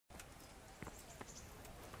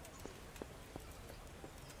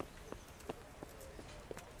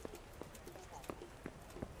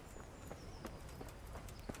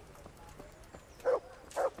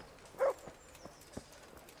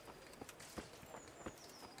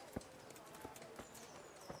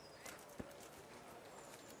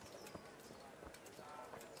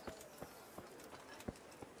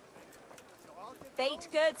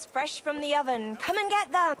Baked goods fresh from the oven. Come and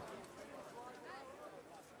get them.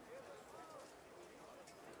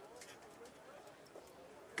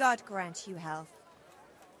 God grant you health.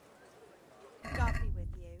 God be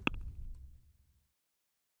with you.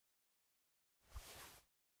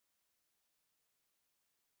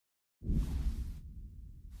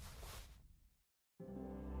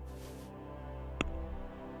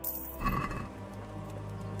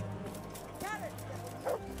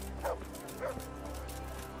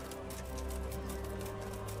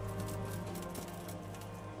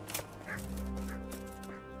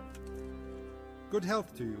 Good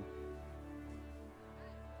health to you.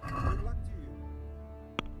 Good luck to you.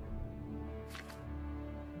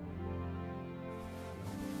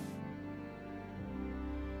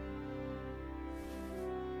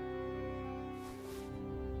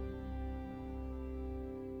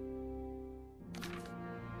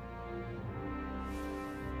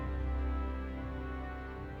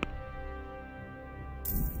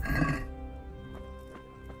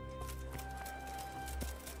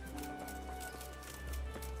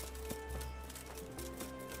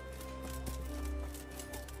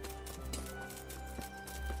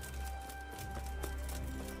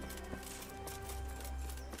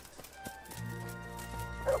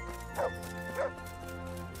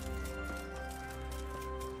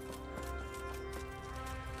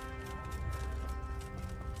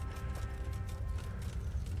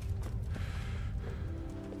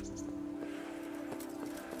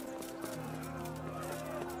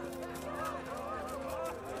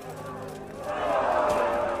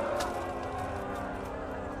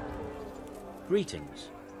 Greetings.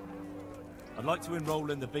 I'd like to enroll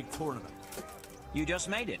in the big tournament. You just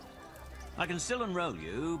made it. I can still enroll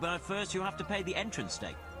you, but first you have to pay the entrance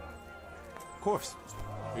stake. Of course.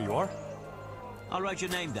 Here you are. I'll write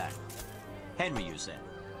your name down. Henry, you said.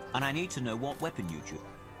 And I need to know what weapon you choose.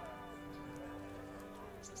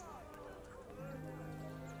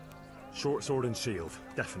 Short sword and shield,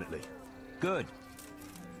 definitely. Good.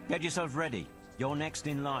 Get yourself ready. You're next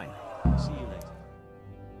in line. See you later.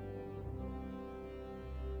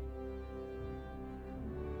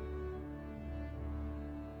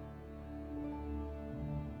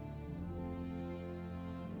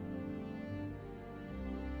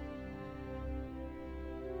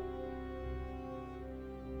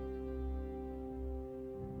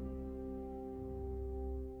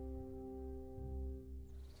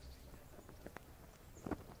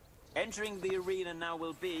 Entering the arena now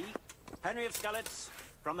will be Henry of Skalitz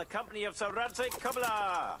from the company of Sir Radzing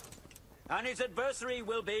and his adversary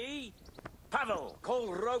will be Pavel,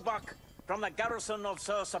 called Roebuck, from the garrison of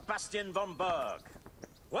Sir Sebastian von Berg.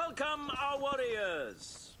 Welcome, our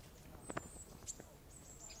warriors!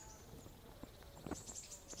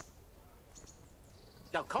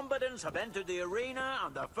 The combatants have entered the arena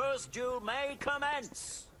and the first duel may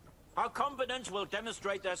commence. Our combatants will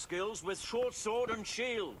demonstrate their skills with short sword and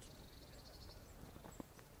shield.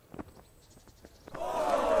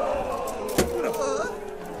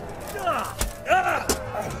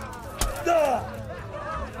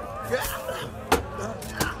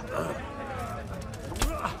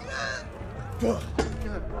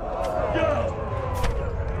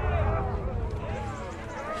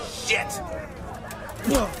 Shit!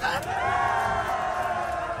 The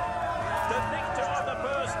victor of the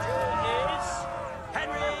first duel is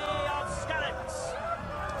Henry of Skalitz.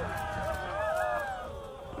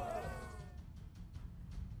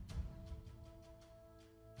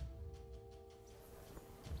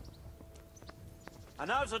 And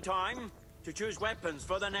now's the time to choose weapons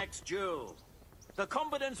for the next duel. The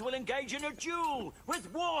combatants will engage in a duel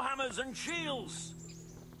with warhammers and shields.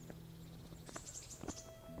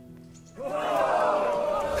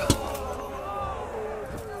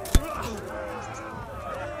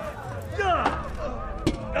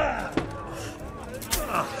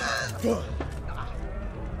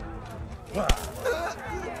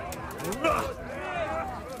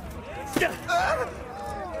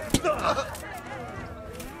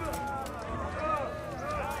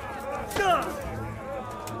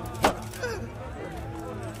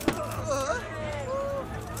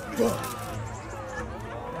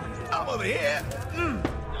 I'm over here.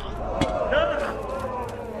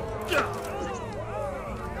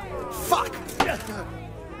 Fuck.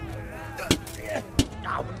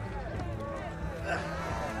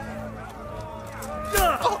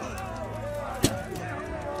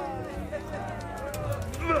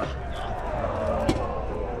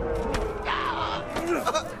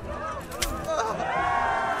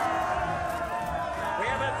 We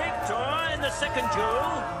have a victor in the second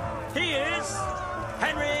duel. He is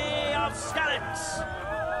Henry of Skalitz.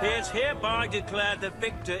 He is hereby declared the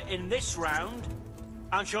victor in this round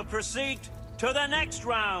and shall proceed to the next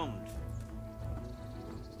round.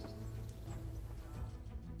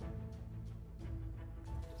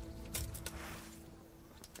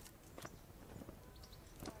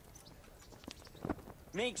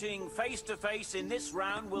 Meeting face to face in this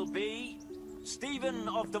round will be Stephen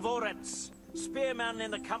of Deliverance, spearman in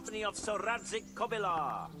the company of Sir Radzing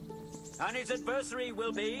Kobilar. And his adversary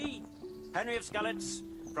will be Henry of Skalitz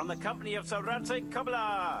from the company of Sir Radzing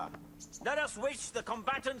Kobilar. Let us wish the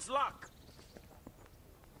combatants luck.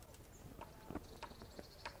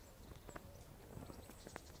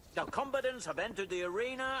 The combatants have entered the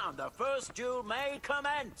arena and the first duel may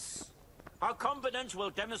commence. Our combatants will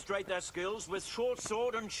demonstrate their skills with short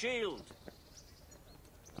sword and shield.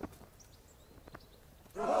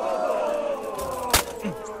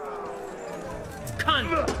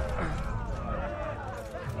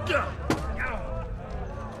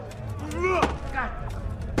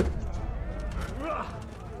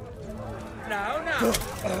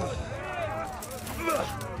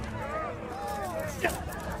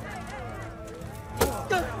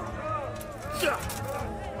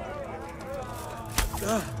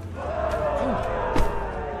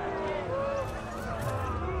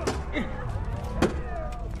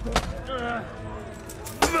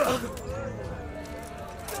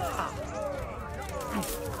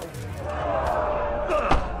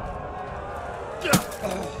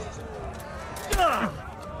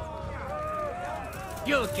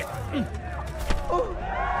 You'll get. The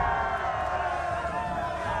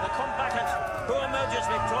combatant who emerges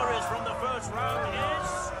victorious from the first round is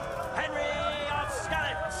Henry of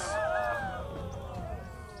Skalitz.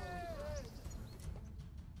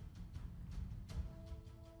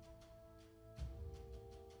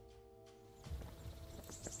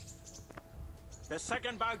 The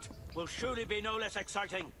second bout will surely be no less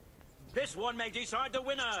exciting. This one may decide the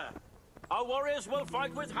winner. Our warriors will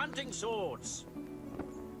fight with hunting swords.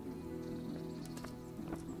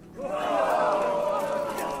 The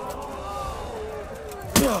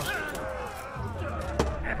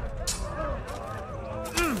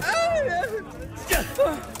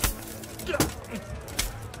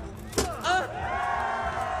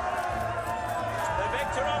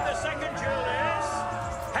victor of the second duel is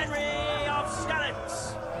Henry of Skalitz.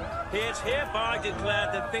 He is hereby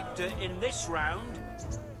declared the victor in this round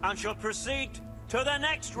and shall proceed to the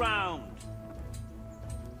next round.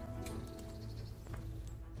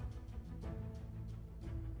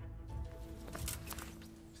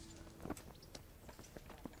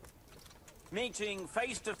 Meeting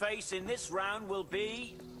face to face in this round will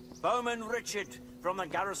be Bowman Richard from the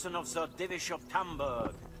garrison of Sir Divish of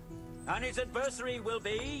Tamburg. And his adversary will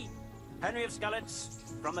be Henry of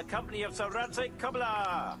Skalitz from the company of Sir Radzing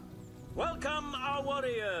Kobilar. Welcome, our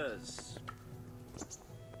warriors!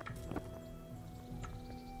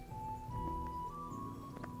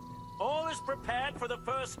 All is prepared for the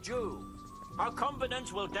first duel. Our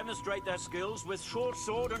combatants will demonstrate their skills with short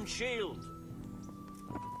sword and shield.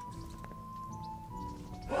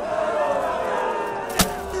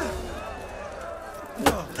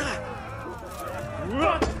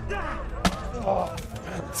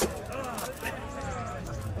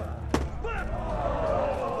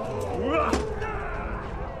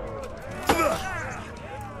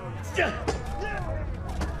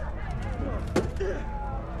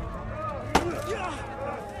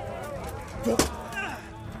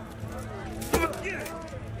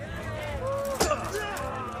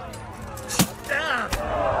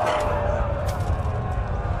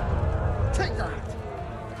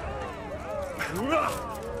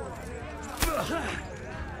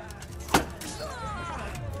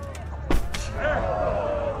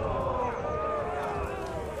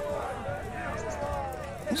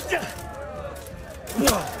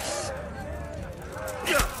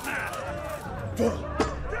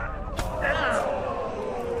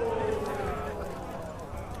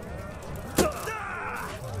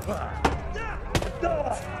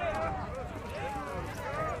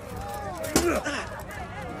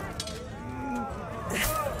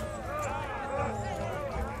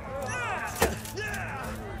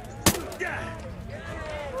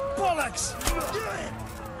 Bollocks!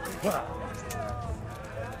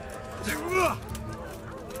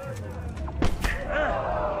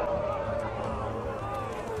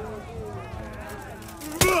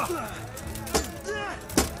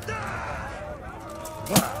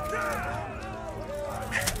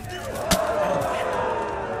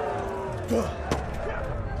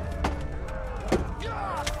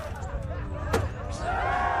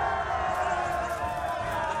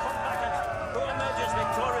 Who emerges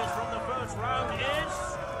victorious from the first round is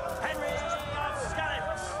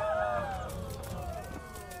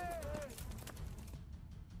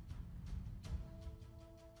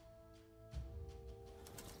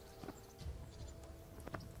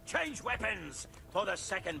change weapons for the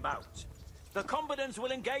second bout. The combatants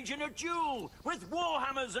will engage in a duel with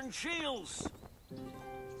warhammers and shields.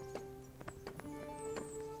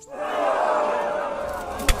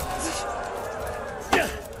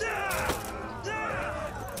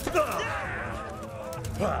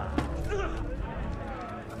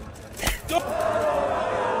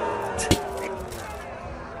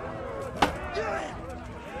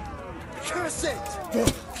 Curse it!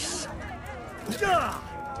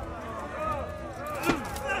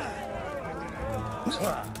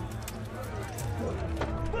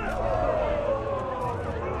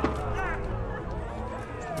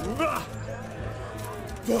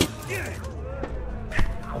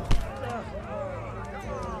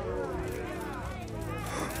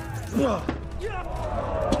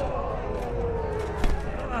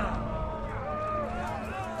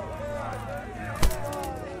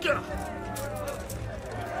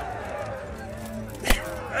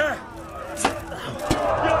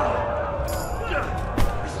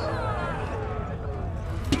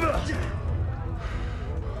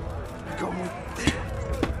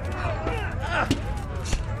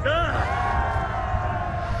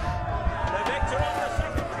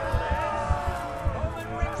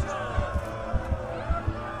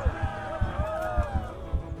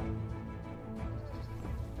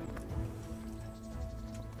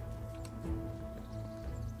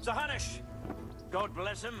 Sahanish, God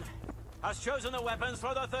bless him, has chosen the weapons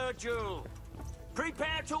for the third duel.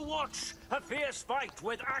 Prepare to watch a fierce fight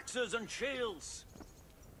with axes and shields.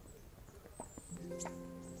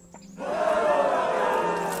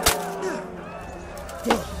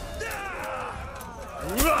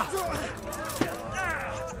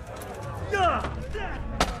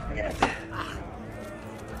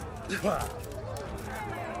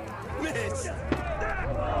 Miss!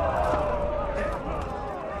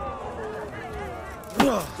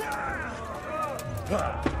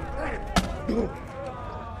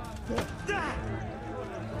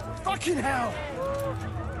 Fucking hell!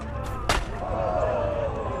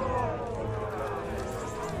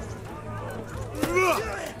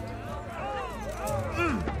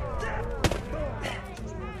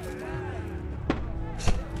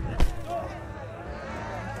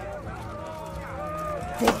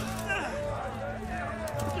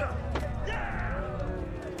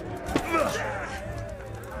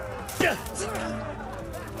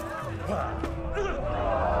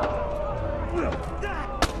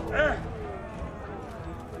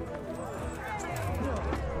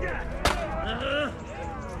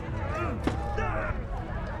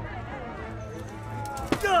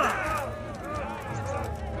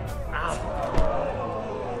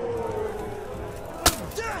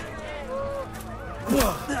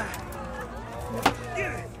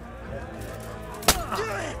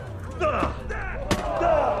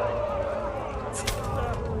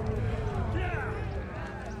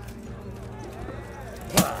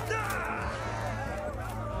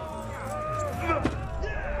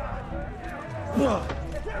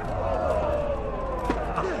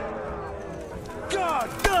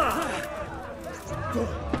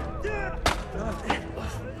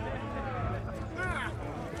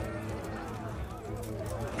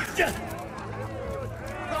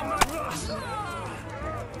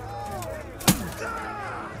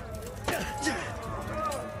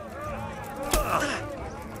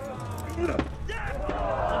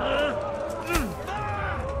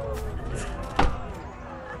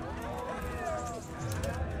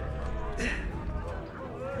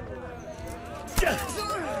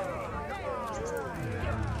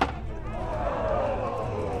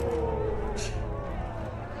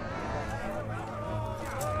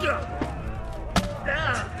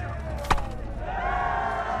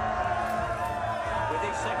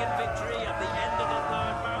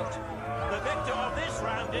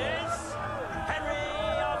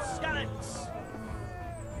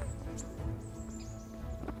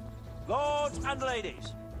 And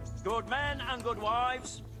ladies, good men and good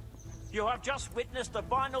wives, you have just witnessed the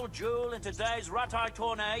final duel in today's Ratai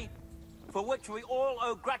tourney, for which we all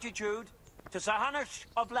owe gratitude to Sahanish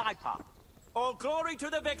of Laipa. All glory to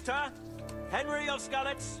the victor, Henry of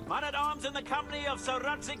Skalitz, man-at-arms in the company of Sir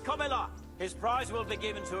Radzing. His prize will be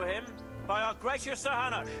given to him by our gracious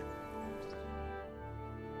Sahanish.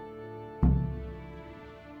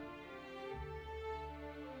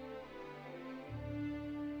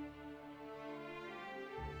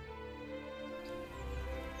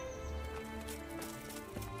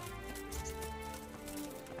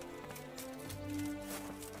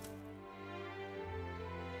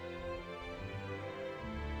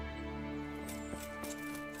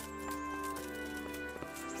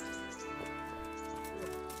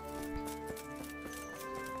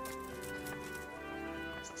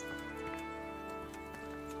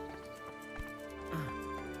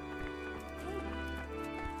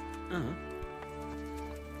 My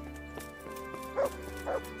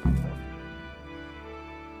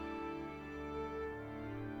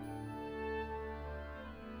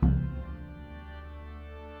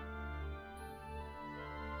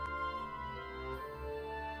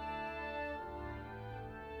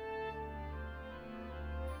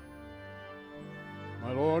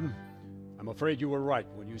lord, I'm afraid you were right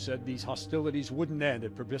when you said these hostilities wouldn't end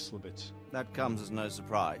at Probislavitz. That comes as no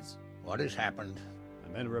surprise. What has happened?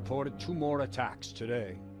 The men reported 2 more attacks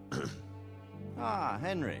today. Ah,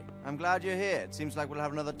 Henry. I'm glad you're here. It seems like we'll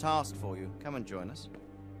have another task for you. Come and join us.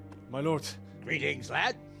 My lord. Greetings,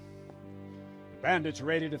 lad. The bandits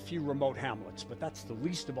raided a few remote hamlets, but that's the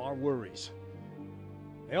least of our worries.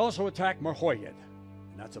 They also attacked Merhoyed,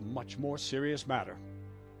 and that's a much more serious matter.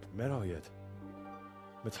 Merhoyed.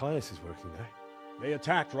 Matthias is working there. They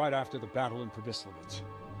attacked right after the battle in Probislavitz.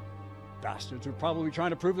 Bastards are probably trying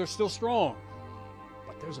to prove they're still strong.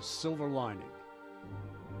 But there's a silver lining.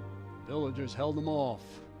 The villagers held them off,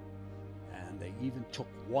 and they even took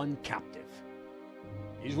 1 captive.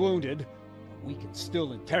 He's wounded, but we can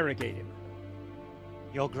still interrogate him.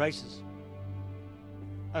 Your Graces,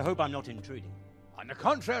 I hope I'm not intruding. On the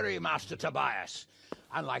contrary, Master Tobias.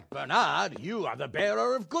 Unlike Bernard, you are the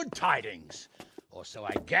bearer of good tidings. Or so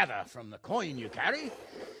I gather from the coin you carry.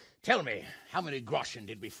 Tell me, how many groschen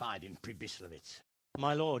did we find in Probislavitz?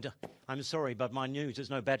 My lord, I'm sorry, but my news is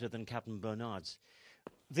no better than Captain Bernard's.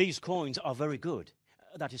 These coins are very good.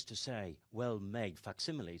 That is to say, well-made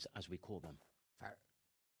facsimiles, as we call them.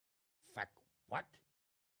 What?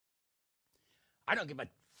 I don't give a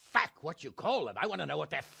what you call them. I want to know what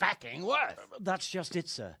they're facking worth. That's just it,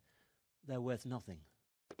 sir. They're worth nothing.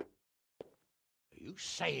 Are you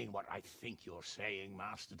saying what I think you're saying,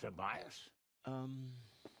 Master Tobias?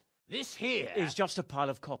 This here is just a pile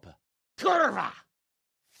of copper. Curva!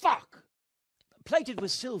 Fuck! Plated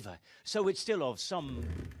with silver, so it's still of some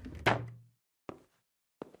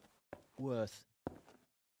worth.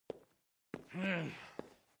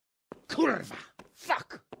 Curva!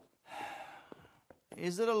 Fuck!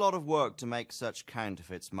 Is it a lot of work to make such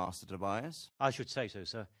counterfeits, Master Tobias? I should say so,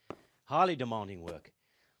 sir. Highly demanding work.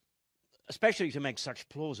 Especially to make such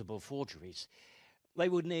plausible forgeries. They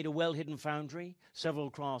would need a well-hidden foundry, several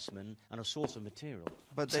craftsmen, and a source of material.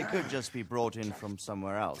 But they could just be brought in from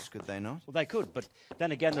somewhere else, could they not? Well, they could, but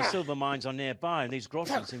then again, the silver mines are nearby, and these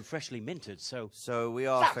groschen seem freshly minted, so... So we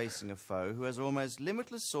are facing a foe who has almost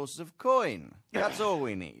limitless sources of coin. That's all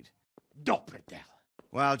we need. Doppeltel.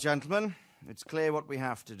 Well, gentlemen, it's clear what we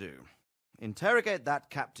have to do. Interrogate that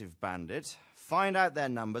captive bandit, find out their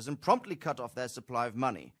numbers, and promptly cut off their supply of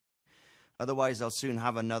money. Otherwise, they'll soon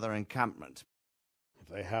have another encampment. If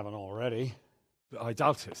they haven't already. I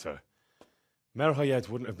doubt it, sir. Merhoyed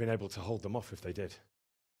wouldn't have been able to hold them off if they did.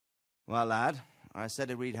 Well, lad, I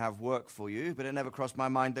said we'd have work for you, but it never crossed my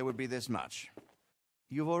mind there would be this much.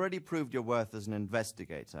 You've already proved your worth as an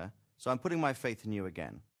investigator, so I'm putting my faith in you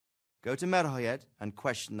again. Go to Merhoyed and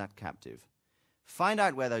question that captive. Find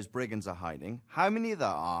out where those brigands are hiding, how many there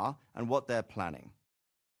are, and what they're planning.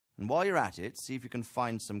 And while you're at it, see if you can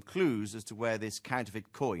find some clues as to where this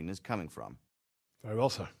counterfeit coin is coming from. Very well,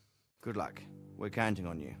 sir. Good luck. We're counting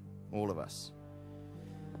on you. All of us.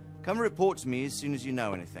 Come report to me as soon as you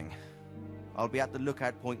know anything. I'll be at the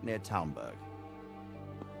lookout point near Talmberg.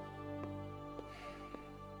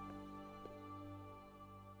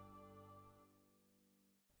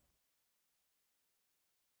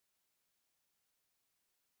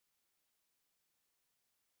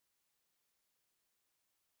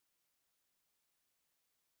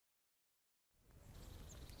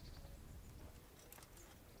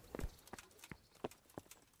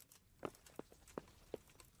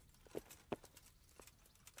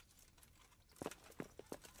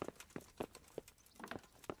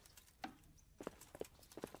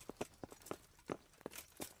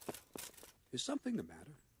 Is something the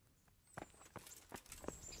matter?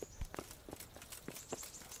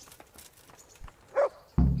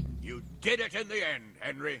 You did it in the end,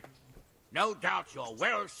 Henry. No doubt you're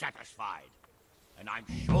well satisfied. And I'm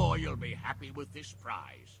sure you'll be happy with this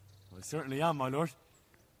prize. Well, I certainly am, my lord.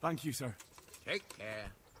 Thank you, sir. Take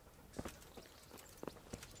care.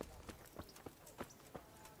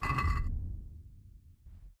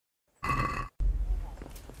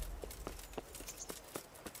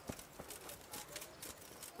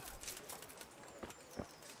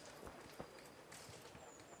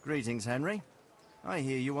 Greetings, Henry. I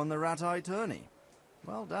hear you on the rat-eye tourney.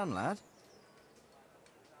 Well done, lad.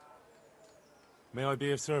 May I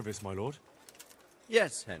be of service, my lord?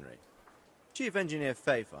 Yes, Henry. Chief Engineer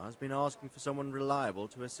Pfeiffer has been asking for someone reliable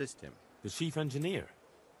to assist him. The chief engineer?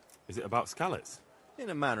 Is it about Skalitz? In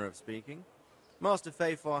a manner of speaking. Master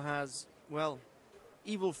Fayfar has, well,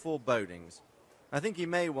 evil forebodings. I think he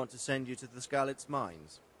may want to send you to the Skalitz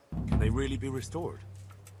mines. Can they really be restored?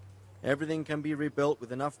 Everything can be rebuilt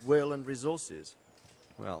with enough will and resources.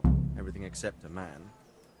 Well, everything except a man.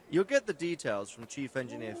 You'll get the details from Chief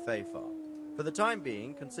Engineer Fayfar. For the time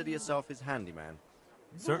being, consider yourself his handyman.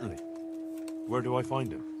 Certainly. Where do I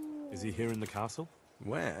find him? Is he here in the castle?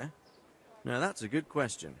 Where? Now that's a good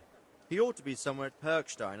question. He ought to be somewhere at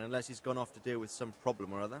Perkstein unless he's gone off to deal with some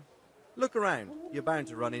problem or other. Look around. You're bound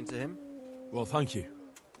to run into him. Well, thank you.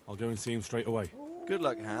 I'll go and see him straight away. Good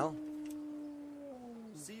luck, Hal.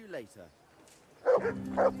 See you later.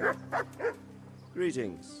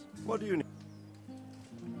 Greetings. What do you need?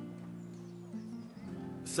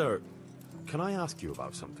 Sir, can I ask you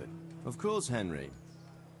about something? Of course, Henry.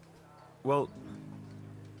 Well,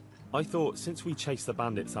 I thought since we chased the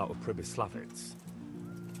bandits out of Pribyslavitz,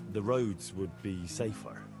 the roads would be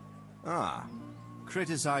safer. Ah,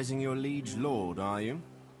 criticizing your liege lord, are you?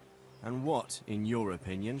 And what, in your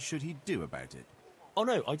opinion, should he do about it? Oh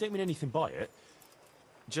no, I don't mean anything by it.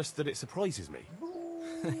 Just that it surprises me.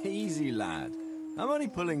 Easy, lad. I'm only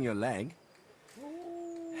pulling your leg.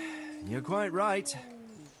 You're quite right.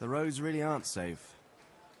 The roads really aren't safe.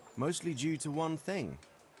 Mostly due to one thing.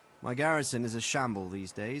 My garrison is a shamble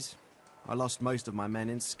these days. I lost most of my men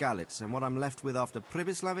in Skalitz, and what I'm left with after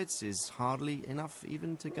Pribyslavitz is hardly enough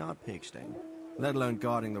even to guard Pigstein. Let alone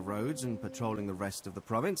guarding the roads and patrolling the rest of the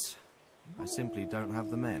province. I simply don't have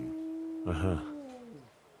the men. Uh-huh.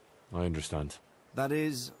 I understand. That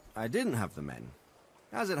is, I didn't have the men.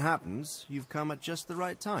 As it happens, you've come at just the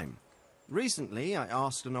right time. Recently, I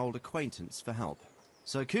asked an old acquaintance for help.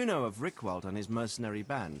 Sir Kuno of Rickwald and his mercenary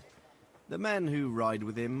band. The men who ride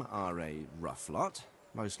with him are a rough lot,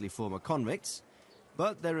 mostly former convicts,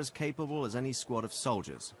 but they're as capable as any squad of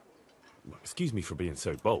soldiers. Excuse me for being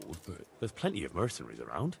so bold, but there's plenty of mercenaries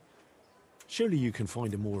around. Surely you can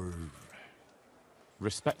find a more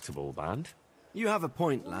respectable band? You have a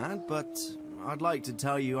point, lad, but I'd like to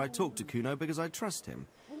tell you I talked to Kuno because I trust him.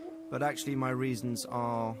 But actually my reasons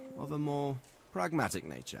are of a more pragmatic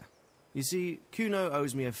nature. You see, Kuno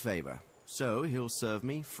owes me a favor, so he'll serve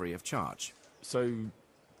me free of charge. So,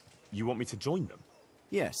 you want me to join them?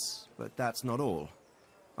 Yes, but that's not all.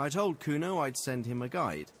 I told Kuno I'd send him a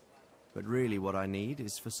guide. But really what I need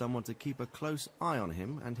is for someone to keep a close eye on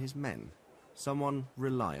him and his men. Someone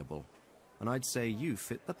reliable. And I'd say you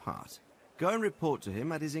fit the part. Go and report to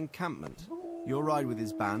him at his encampment. You'll ride with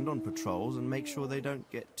his band on patrols and make sure they don't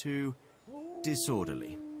get too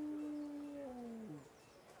disorderly.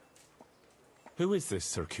 Who is this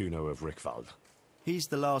Sir Kuno of Rickwald? He's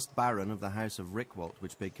the last baron of the House of Rickwald,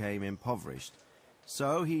 which became impoverished.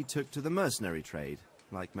 So he took to the mercenary trade,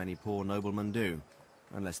 like many poor noblemen do.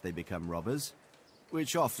 Unless they become robbers,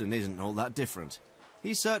 which often isn't all that different.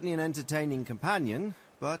 He's certainly an entertaining companion,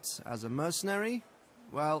 but as a mercenary,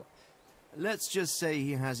 well, let's just say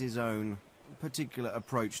he has his own particular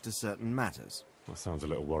approach to certain matters. That sounds a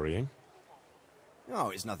little worrying. Oh,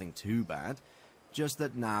 it's nothing too bad. Just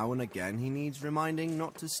that now and again he needs reminding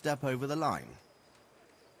not to step over the line.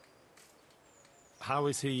 How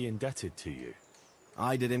is he indebted to you?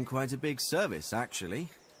 I did him quite a big service, actually.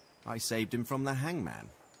 I saved him from the hangman.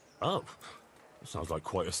 Oh, that sounds like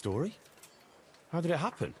quite a story. How did it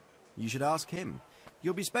happen? You should ask him.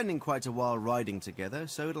 You'll be spending quite a while riding together,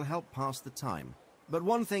 so it'll help pass the time. But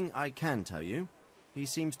one thing I can tell you, he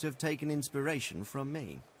seems to have taken inspiration from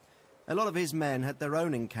me. A lot of his men had their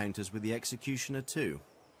own encounters with the executioner too.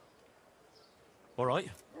 All right,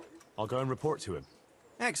 I'll go and report to him.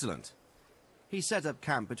 Excellent. He set up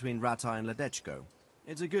camp between Ratai and Ledechko.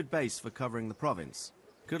 It's a good base for covering the province.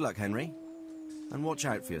 Good luck, Henry. And watch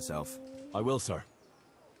out for yourself. I will, sir.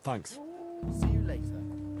 Thanks. See you later.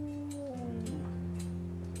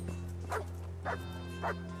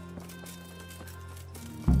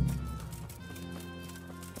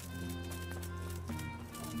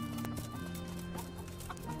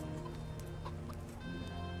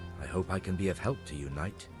 I hope I can be of help to you,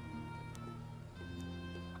 knight.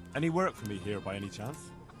 Any work for me here by any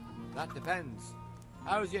chance? That depends.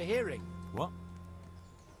 How's your hearing? What?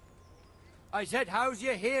 I said, how's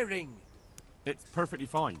your hearing? It's perfectly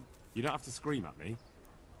fine. You don't have to scream at me.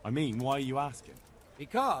 I mean, why are you asking?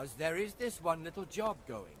 Because there is this one little job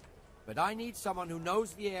going. But I need someone who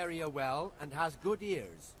knows the area well and has good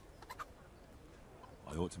ears.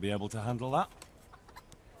 I ought to be able to handle that.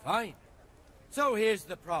 Fine. So here's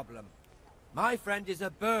the problem. My friend is a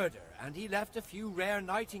birder, and he left a few rare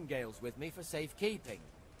nightingales with me for safekeeping.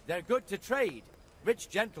 They're good to trade. Rich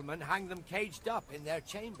gentlemen hang them caged up in their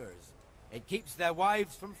chambers. It keeps their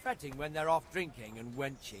wives from fretting when they're off drinking and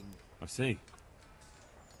wenching. I see.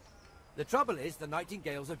 The trouble is, the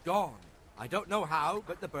nightingales are gone. I don't know how,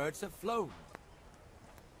 but the birds have flown.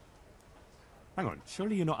 Hang on,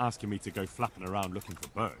 surely you're not asking me to go flapping around looking for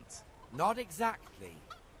birds? Not exactly.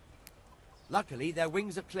 Luckily, their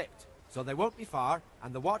wings are clipped, so they won't be far,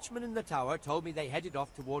 and the watchman in the tower told me they headed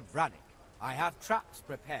off toward Vranik. I have traps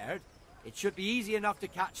prepared. It should be easy enough to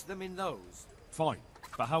catch them in those. Fine,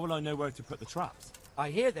 but how will I know where to put the traps? I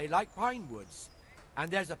hear they like pine woods, and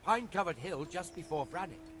there's a pine-covered hill just before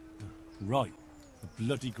Vranik. Right, a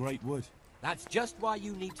bloody great wood. That's just why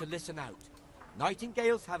you need to listen out.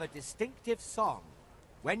 Nightingales have a distinctive song.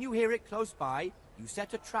 When you hear it close by, you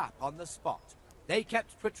set a trap on the spot. They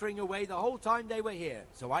kept twittering away the whole time they were here,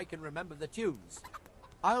 so I can remember the tunes.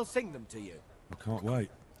 I'll sing them to you. I can't wait.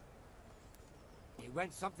 It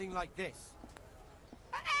went something like this.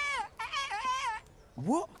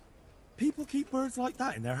 What? People keep birds like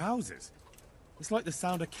that in their houses? It's like the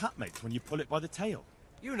sound a cat makes when you pull it by the tail.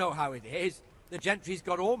 You know how it is. The gentry's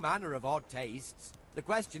got all manner of odd tastes. The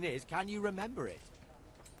question is, can you remember it?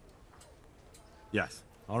 Yes,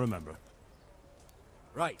 I'll remember.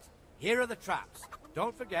 Right, here are the traps.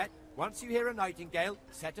 Don't forget, once you hear a nightingale,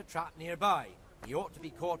 set a trap nearby. He ought to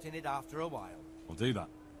be caught in it after a while. I'll do that.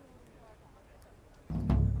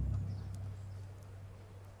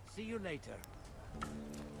 See you later.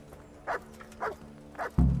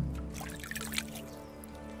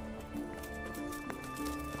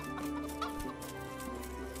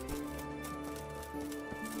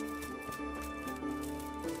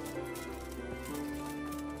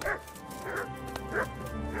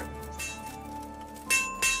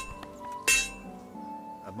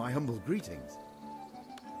 My humble greetings.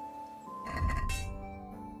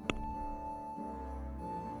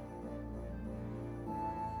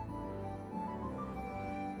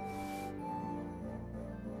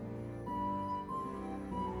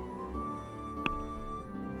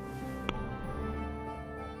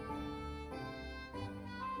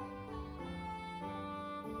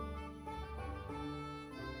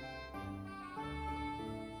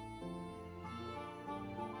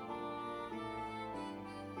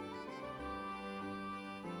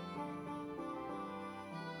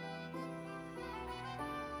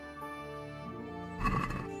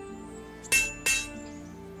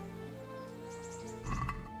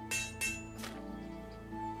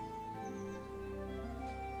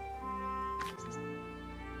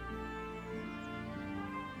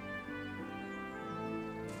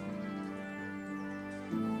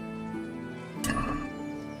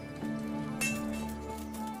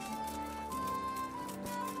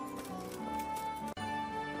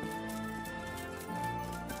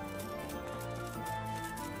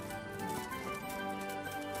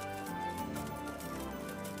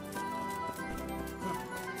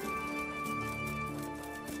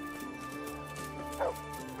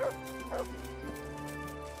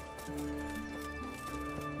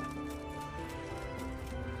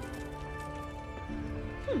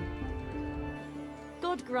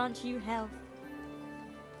 God grant you health.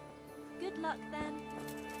 Good luck then.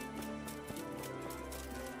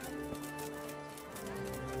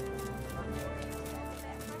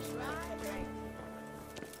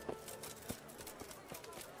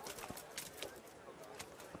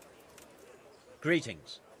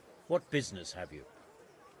 Greetings. What business have you?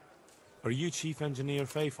 Are you Chief Engineer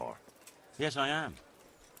Fafar? Yes, I am.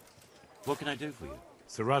 What can I do for you?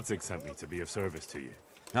 Sir Radzing sent me to be of service to you.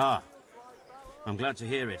 Ah, I'm glad to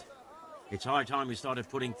hear it. It's high time we started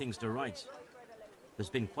putting things to rights. There's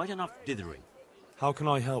been quite enough dithering. How can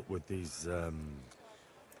I help with these,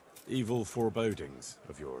 evil forebodings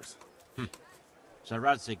of yours? Sir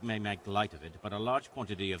Radzig may make light of it, but a large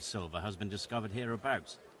quantity of silver has been discovered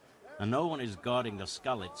hereabouts. And no one is guarding the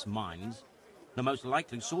Skullets mines, the most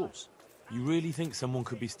likely source. You really think someone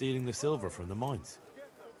could be stealing the silver from the mines?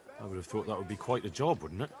 I would have thought that would be quite a job,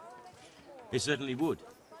 wouldn't it? It certainly would.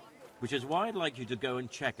 Which is why I'd like you to go and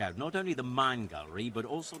check out not only the mine gallery, but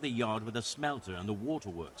also the yard with the smelter and the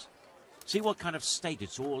waterworks. See what kind of state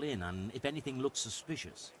it's all in, and if anything looks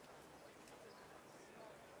suspicious.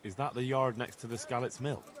 Is that the yard next to the Skullets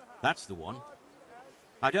mill? That's the one.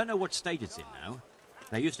 I don't know what state it's in now.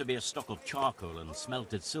 There used to be a stock of charcoal and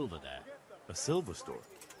smelted silver there. A silver store?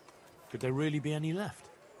 Could there really be any left?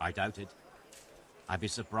 I doubt it. I'd be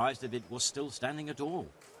surprised if it was still standing at all.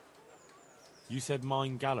 You said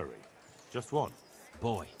mine gallery. Just one?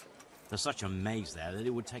 Boy, there's such a maze there that it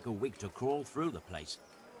would take a week to crawl through the place.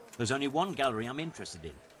 There's only one gallery I'm interested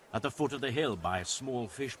in, at the foot of the hill by a small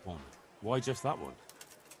fish pond. Why just that one?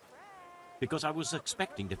 Because I was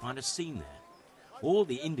expecting to find a scene there. All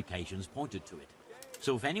the indications pointed to it.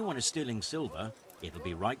 So if anyone is stealing silver, it'll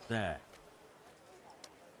be right there.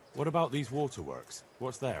 What about these waterworks?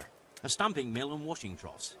 What's there? A stamping mill and washing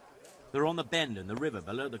troughs. They're on the bend in the river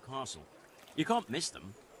below the castle. You can't miss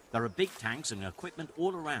them. There are big tanks and equipment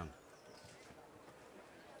all around.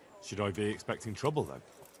 Should I be expecting trouble, then?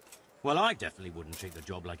 Well, I definitely wouldn't treat the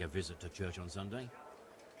job like a visit to church on Sunday.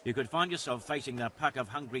 You could find yourself facing a pack of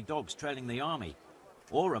hungry dogs trailing the army,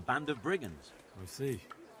 or a band of brigands. I see.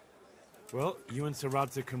 Well, you and Sir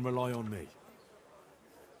Radzing can rely on me.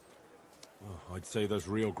 Oh, I'd say there's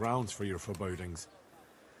real grounds for your forebodings.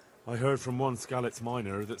 I heard from one Skalitz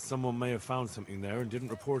miner that someone may have found something there and didn't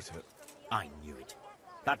report it. I knew it.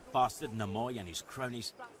 That bastard Nemoy and his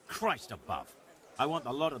cronies. Christ above. I want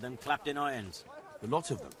the lot of them clapped in irons. The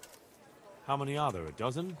lot of them? How many are there? A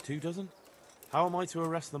dozen? 2 dozen? How am I to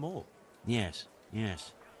arrest them all? Yes,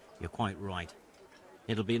 yes. You're quite right.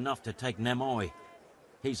 It'll be enough to take Nemoy.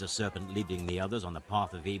 He's a serpent leading the others on the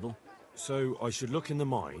path of evil. So I should look in the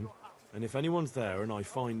mine, and if anyone's there and I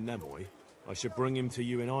find Nemoy, I should bring him to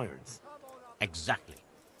you in irons. Exactly.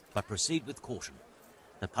 But proceed with caution.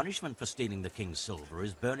 The punishment for stealing the king's silver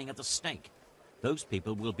is burning at the stake. Those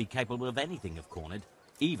people will be capable of anything if cornered,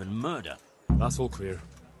 even murder. That's all clear.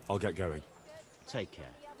 I'll get going. Take care.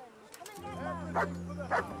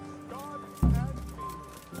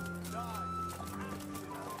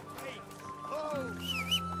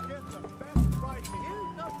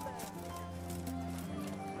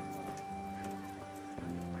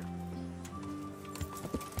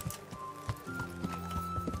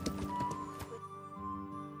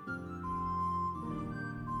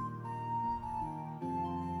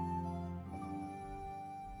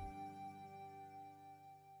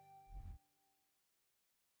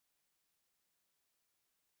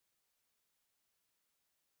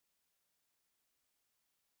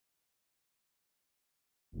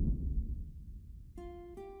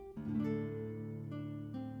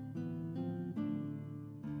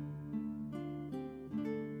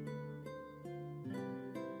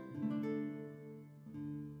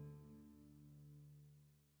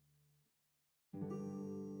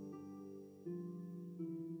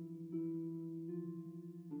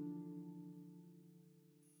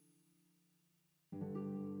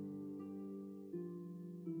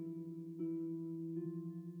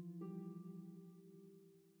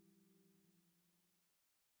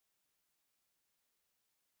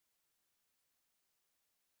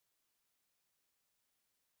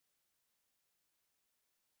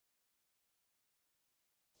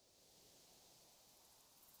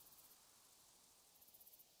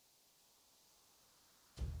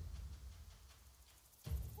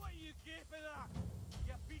 For that,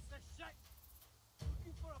 you piece of shit!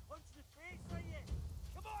 Looking for a punch in the face, are you?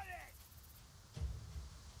 Come on in!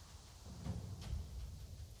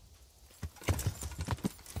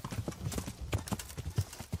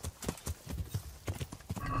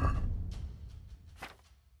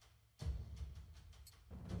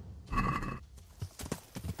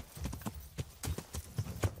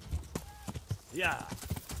 Yeah.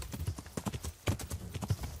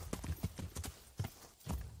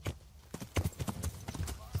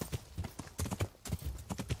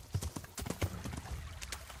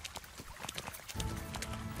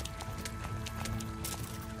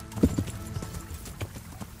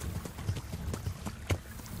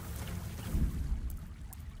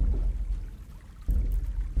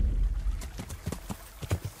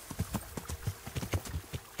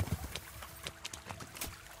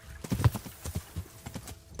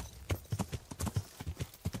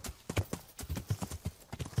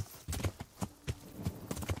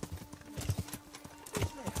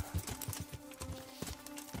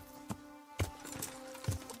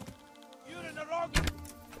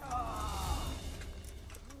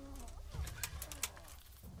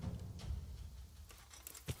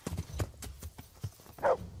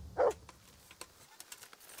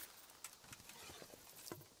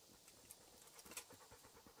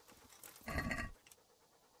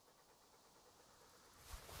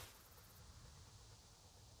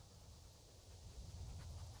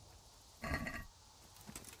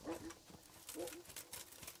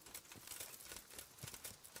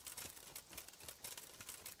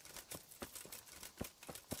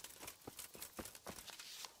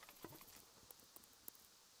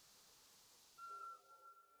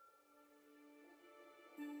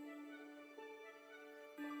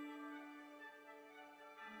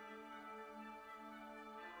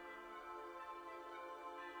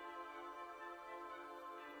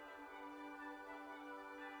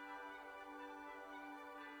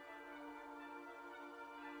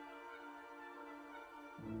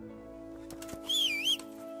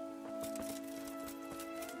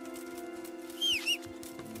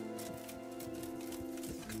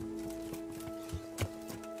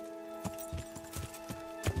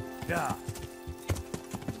 Yeah.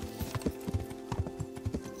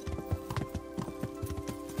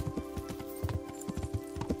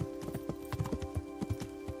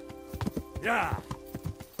 Yeah.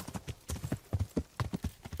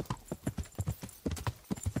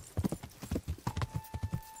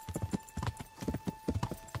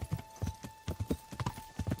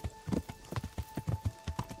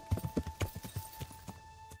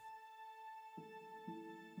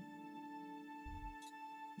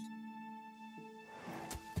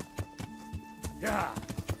 Yeah.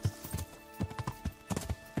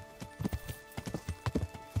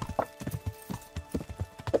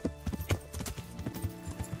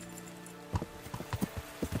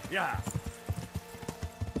 Yeah.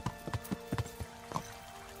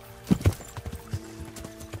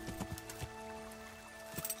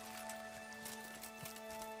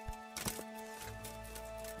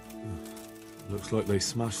 Looks like they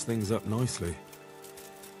smashed things up nicely.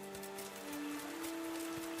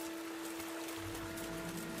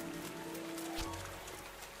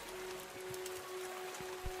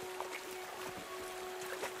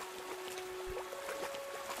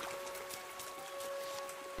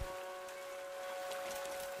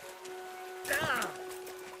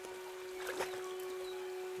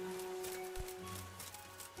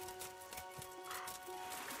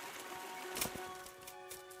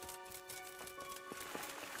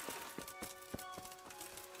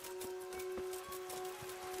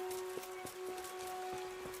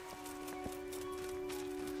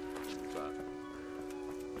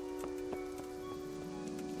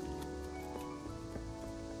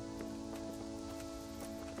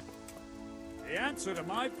 The answer to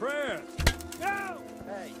my prayers. No!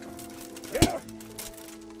 Hey. Yeah.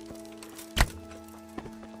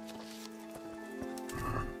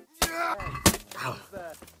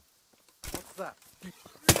 What's that?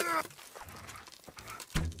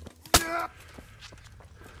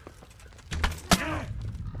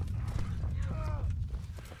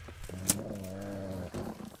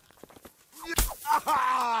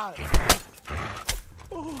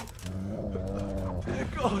 Oh, dear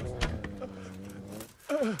God.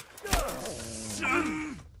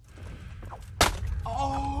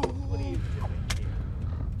 Oh, what are you doing here?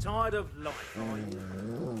 Tired of life, are you?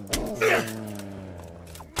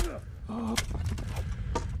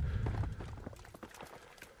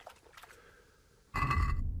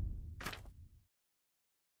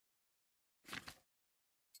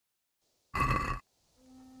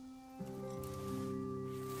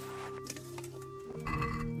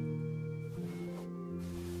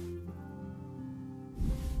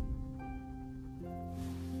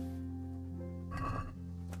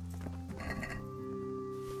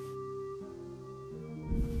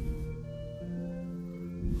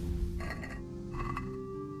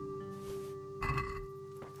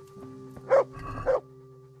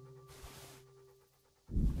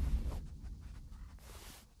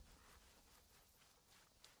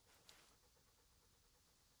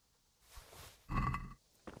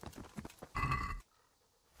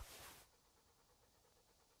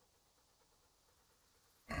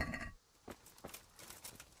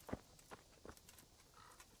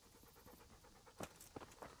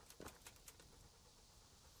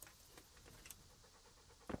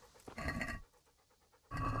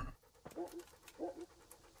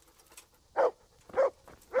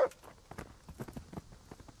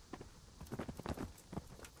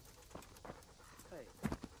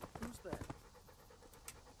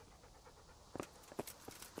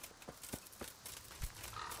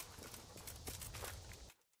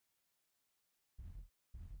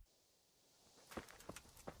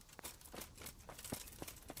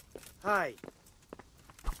 Hey,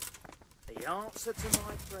 the answer to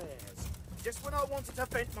my prayers. Just when I wanted to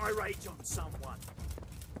vent my rage on someone.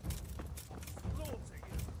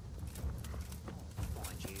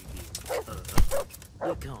 Find you,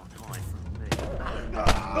 you can't hide from me.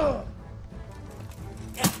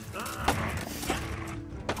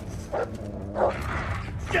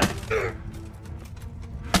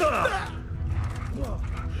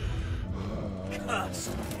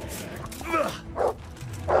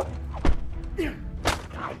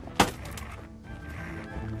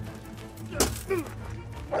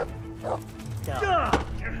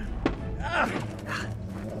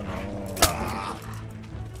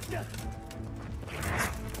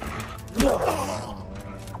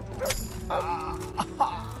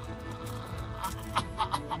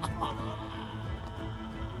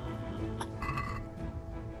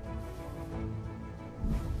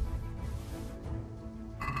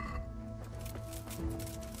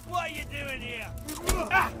 What are you doing here?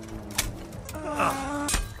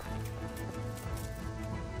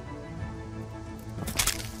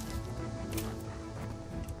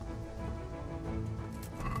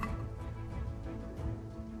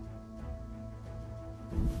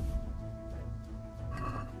 Who's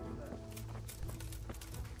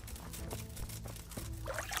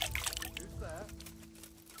there?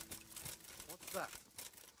 What's that?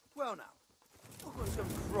 Well now, look what's come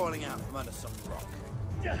crawling out from under some rock.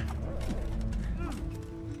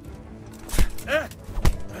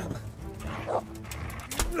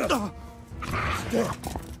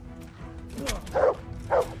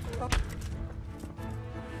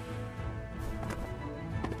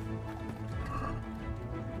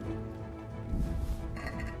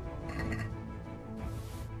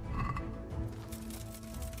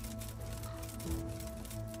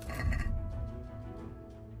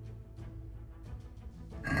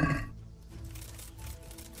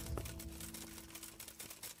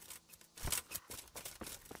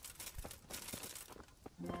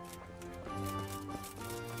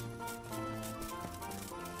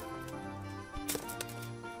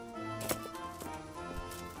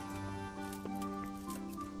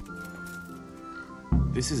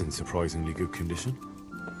 This is in surprisingly good condition.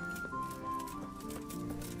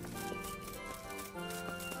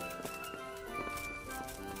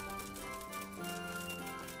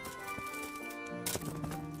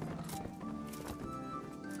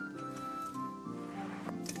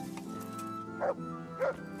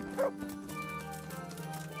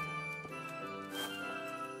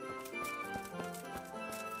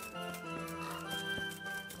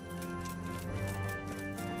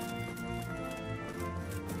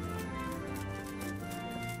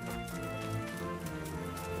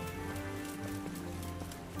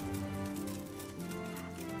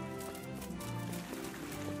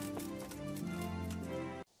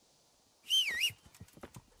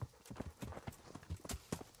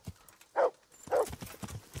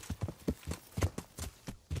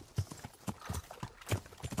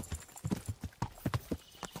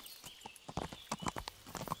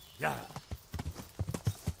 Yeah.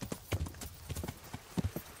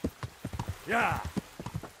 Yeah.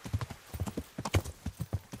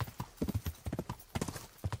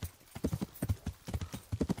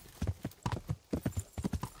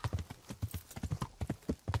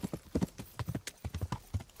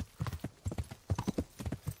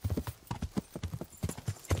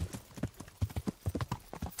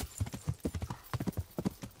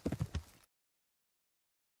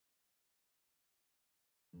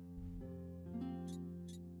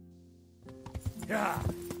 Yeah.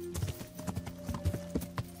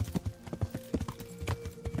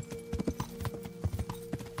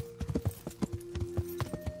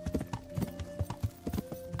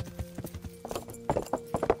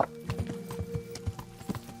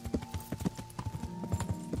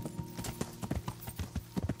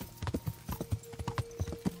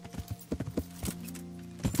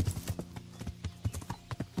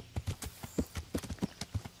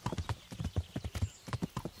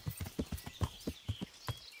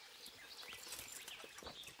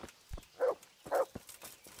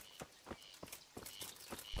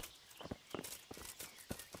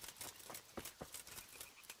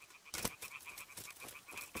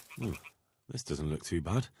 This doesn't look too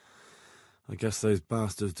bad. I guess those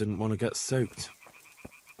bastards didn't want to get soaked.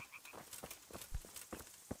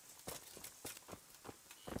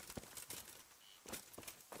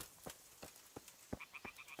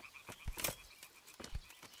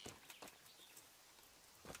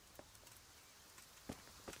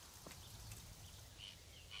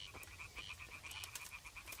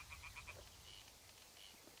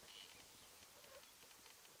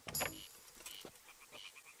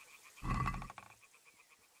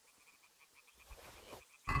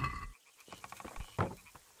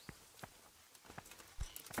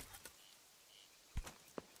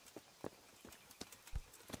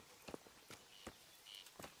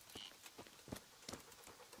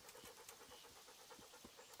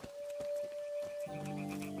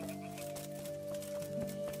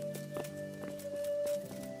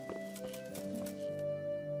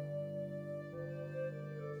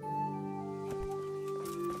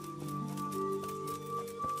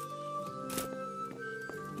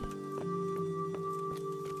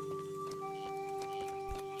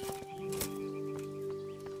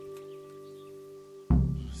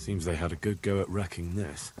 Seems they had a good go at wrecking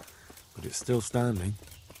this, but it's still standing.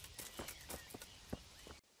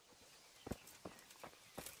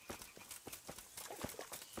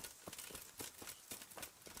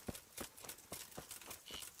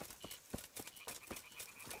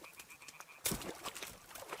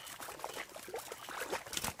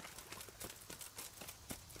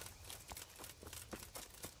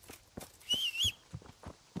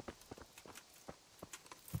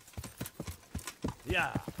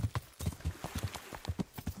 Yeah.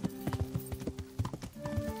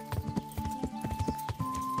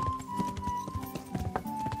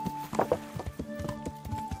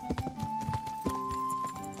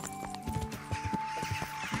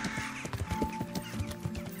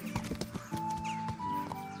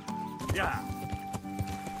 Yeah.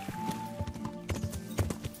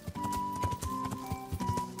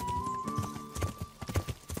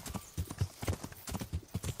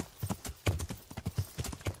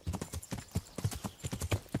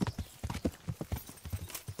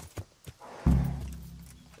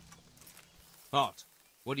 Halt.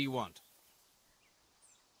 What do you want?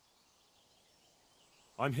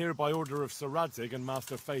 I'm here by order of Sir Radzing and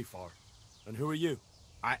Master Fafar. And who are you?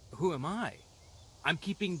 Who am I? I'm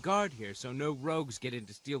keeping guard here so no rogues get in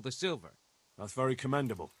to steal the silver. That's very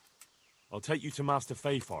commendable. I'll take you to Master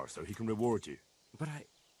Fafar so he can reward you. But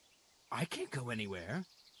I can't go anywhere.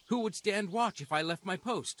 Who would stand watch if I left my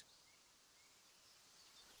post?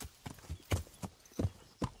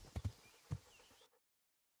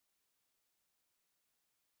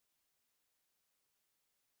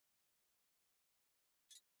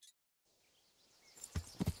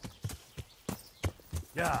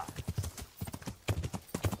 Yeah.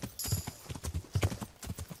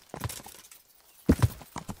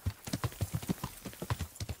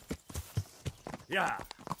 Yeah.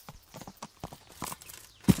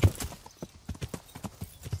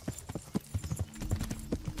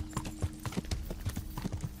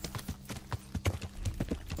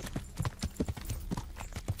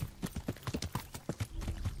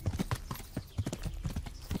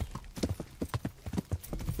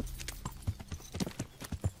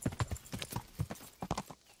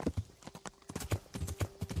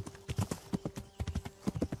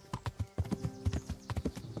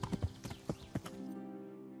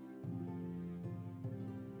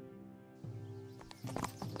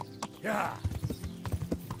 Yeah.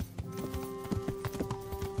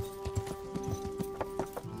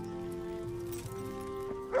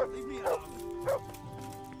 Leave me alone.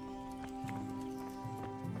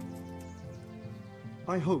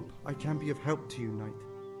 I hope I can be of help to you, Knight.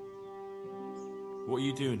 What are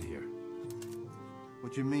you doing here?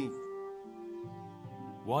 What do you mean?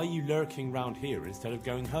 Why are you lurking round here instead of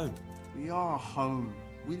going home? We are home.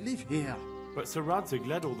 We live here. But Sir Radzig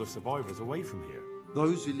led all the survivors away from here.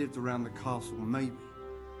 Those who lived around the castle, maybe.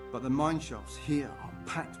 But the mine shafts here are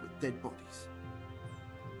packed with dead bodies.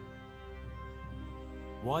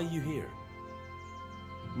 Why are you here?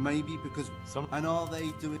 Maybe because... And are they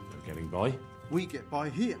doing... They're getting by. We get by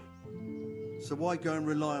here. So why go and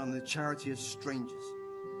rely on the charity of strangers?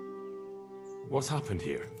 What's happened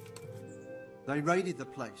here? They raided the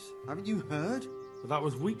place. Haven't you heard? But that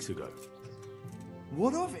was weeks ago.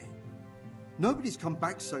 What of it? Nobody's come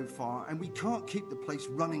back so far, and we can't keep the place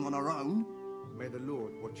running on our own. May the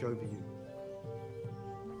Lord watch over you.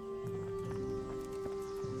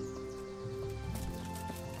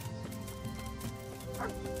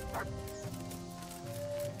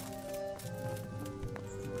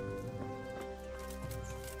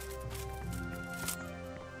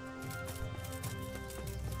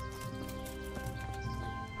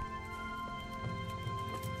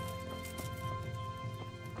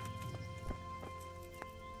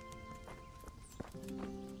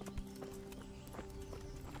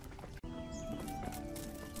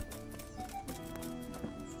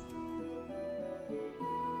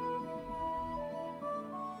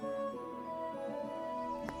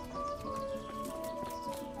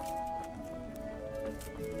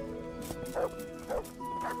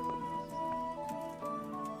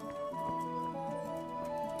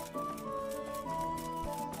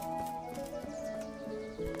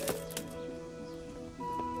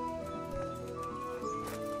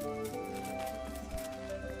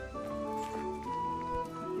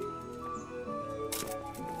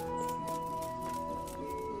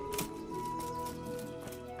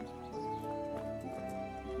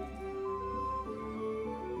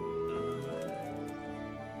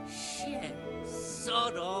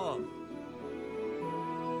 Sod off.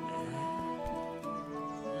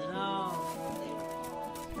 No.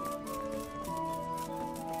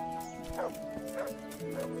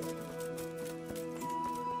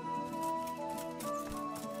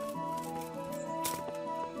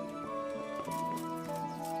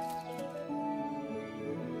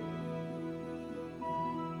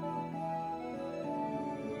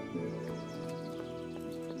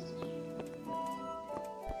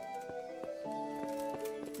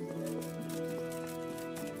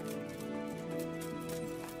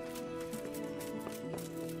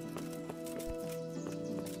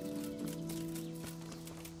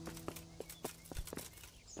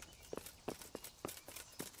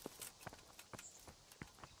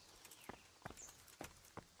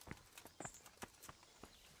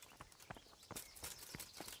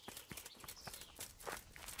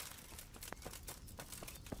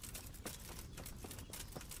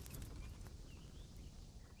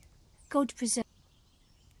 God preserve.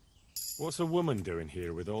 What's a woman doing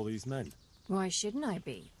here with all these men? Why shouldn't I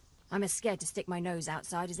be? I'm as scared to stick my nose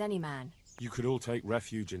outside as any man. You could all take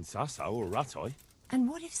refuge in Sasau or Ratoi. And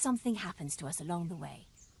what if something happens to us along the way?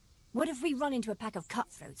 What if we run into a pack of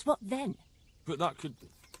cutthroats? What then? But that could...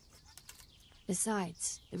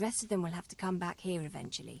 Besides, the rest of them will have to come back here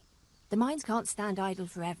eventually. The mines can't stand idle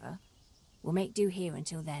forever. We'll make do here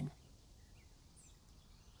until then.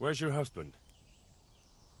 Where's your husband?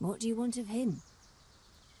 What do you want of him?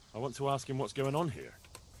 I want to ask him what's going on here.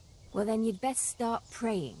 Well, then you'd best start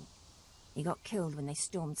praying. He got killed when they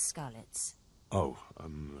stormed Scarlet's. Oh,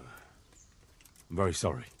 I'm very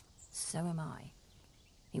sorry. So am I.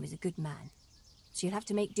 He was a good man. So you'll have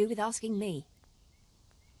to make do with asking me.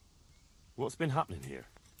 What's been happening here?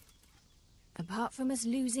 Apart from us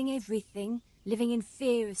losing everything, living in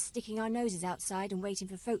fear of sticking our noses outside and waiting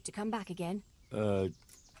for folk to come back again.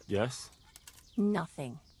 Yes?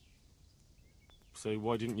 Nothing. So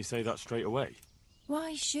why didn't you say that straight away?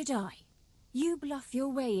 Why should I? You bluff your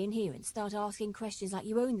way in here and start asking questions like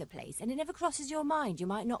you own the place, and it never crosses your mind you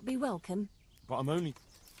might not be welcome. But I'm only...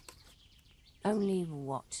 Only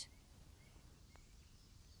what?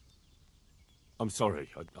 I'm sorry.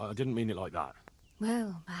 I didn't mean it like that.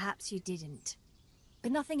 Well, perhaps you didn't.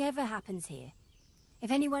 But nothing ever happens here.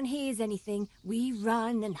 If anyone hears anything, we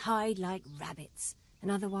run and hide like rabbits.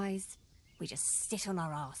 And otherwise, we just sit on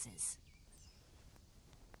our asses.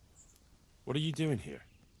 What are you doing here?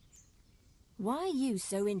 Why are you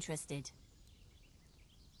so interested?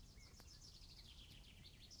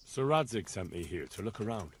 Sir Radzing sent me here to look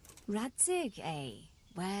around. Radzing, eh?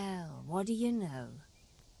 Well, what do you know?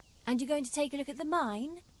 And you're going to take a look at the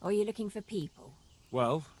mine? Or are you looking for people?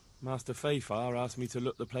 Well, Master Fayfar asked me to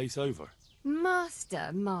look the place over.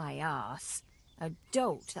 Master, my ass. A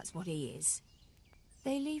dolt, that's what he is.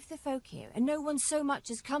 They leave the folk here, and no one so much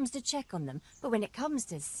as comes to check on them. But when it comes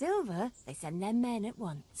to silver, they send their men at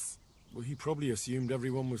once. Well, he probably assumed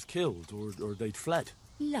everyone was killed, or they'd fled.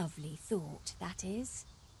 Lovely thought, that is.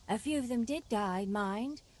 A few of them did die,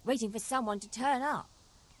 mind, waiting for someone to turn up.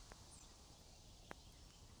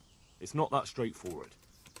 It's not that straightforward.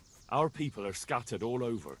 Our people are scattered all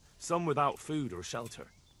over, some without food or shelter.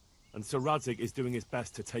 And Sir Radzing is doing his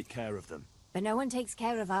best to take care of them. But no one takes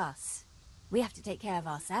care of us. We have to take care of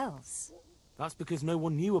ourselves. That's because no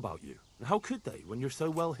one knew about you. And how could they, when you're so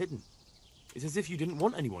well hidden? It's as if you didn't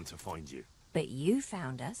want anyone to find you. But you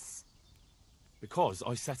found us. Because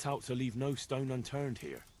I set out to leave no stone unturned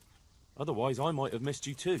here. Otherwise, I might have missed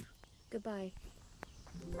you too. Goodbye.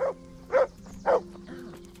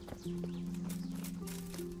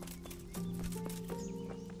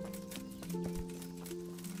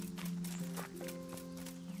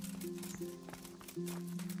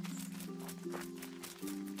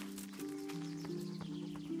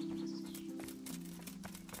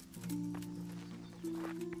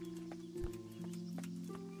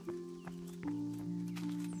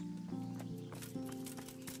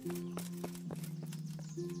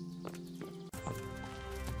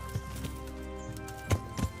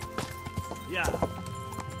 Yeah.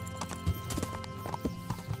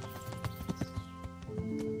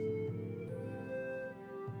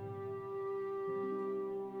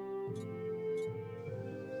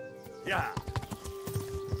 Yeah.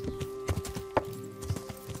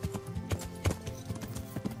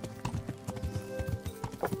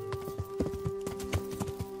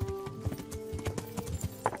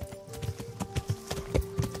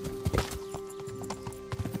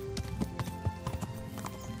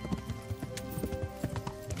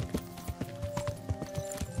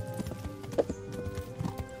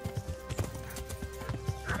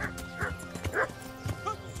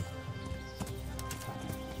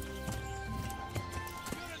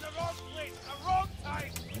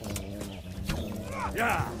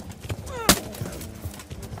 Yeah.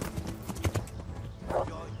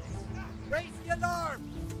 Raise the alarm!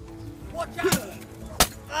 Watch out!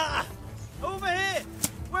 Ah! Over here!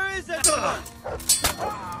 Where is everyone?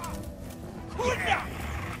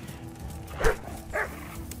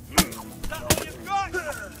 Is that all you've got?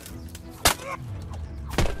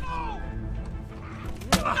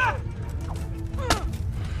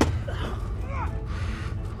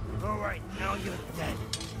 All right, now you're dead.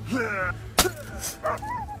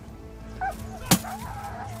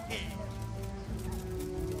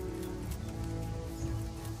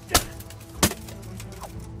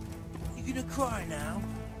 You gonna cry now?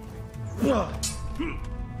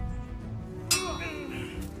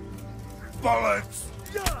 Bollocks!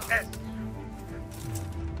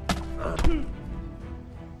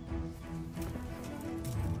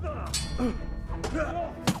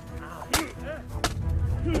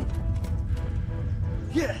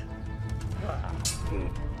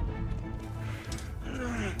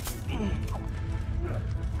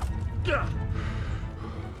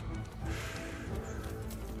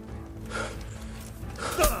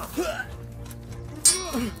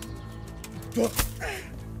 Not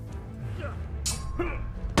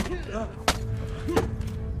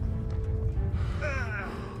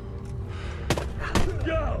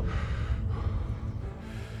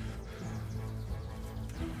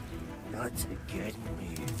again, me.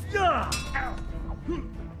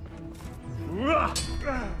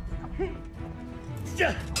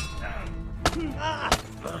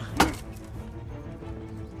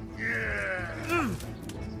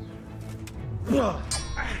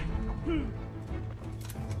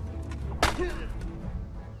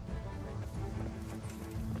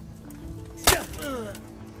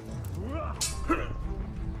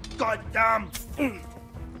 Goddamn!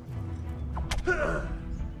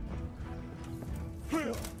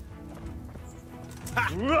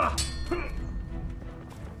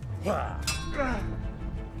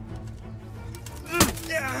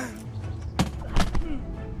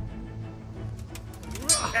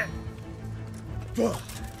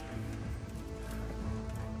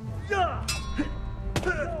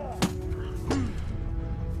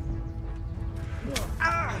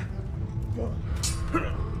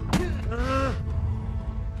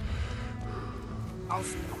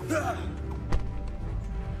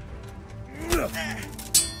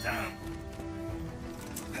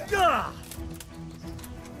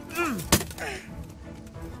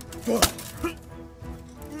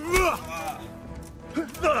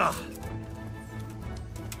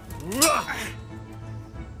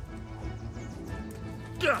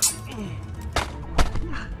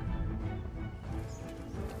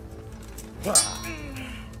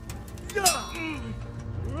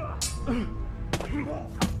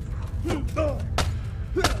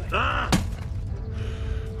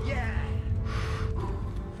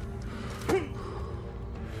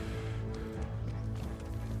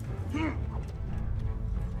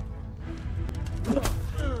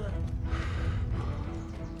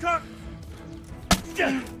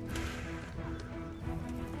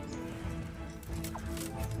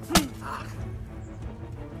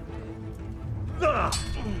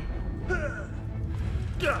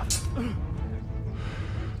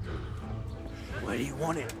 Where do you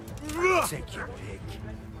want it? Take your pick.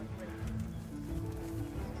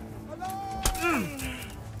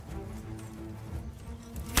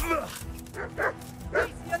 Raise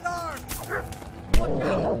the alarm!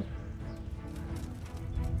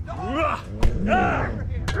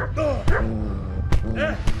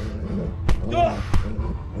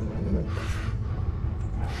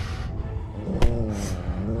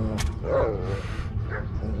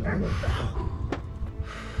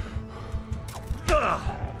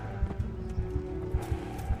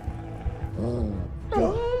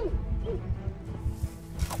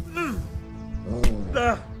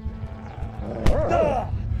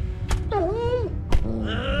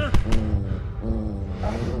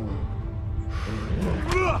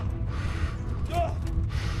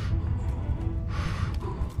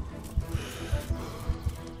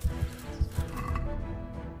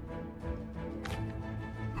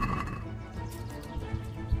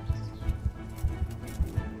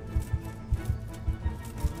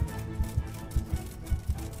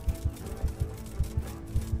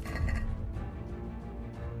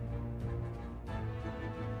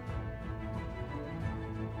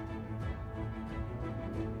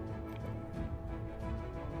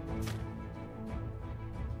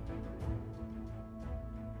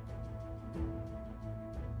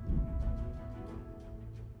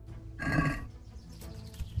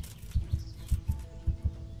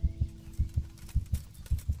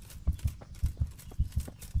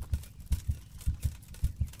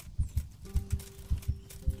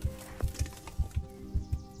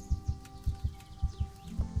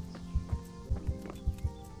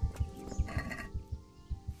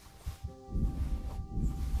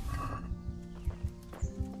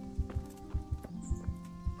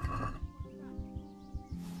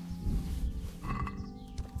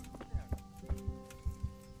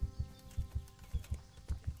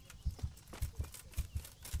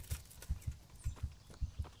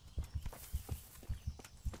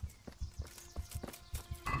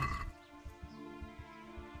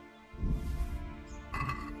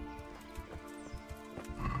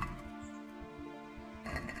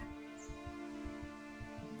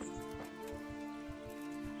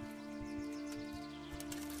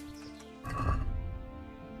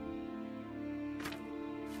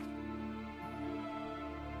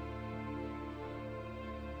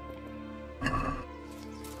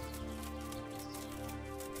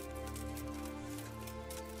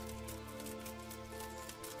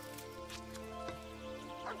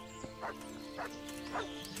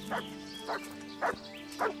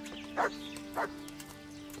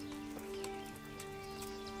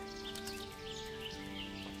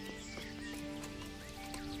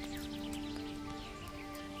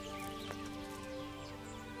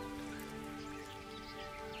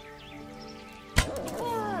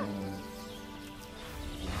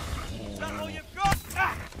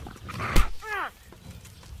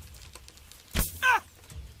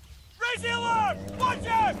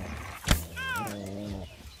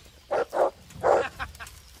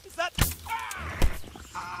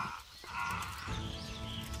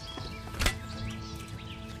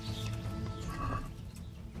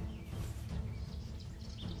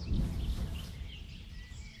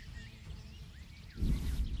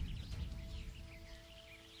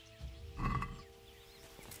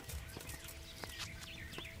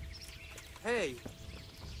 Hey,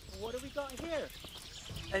 what have we got here?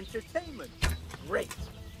 Entertainment. Great.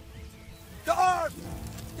 Guard!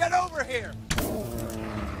 Get over here!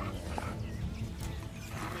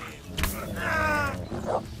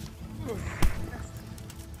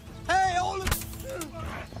 Hey, all of...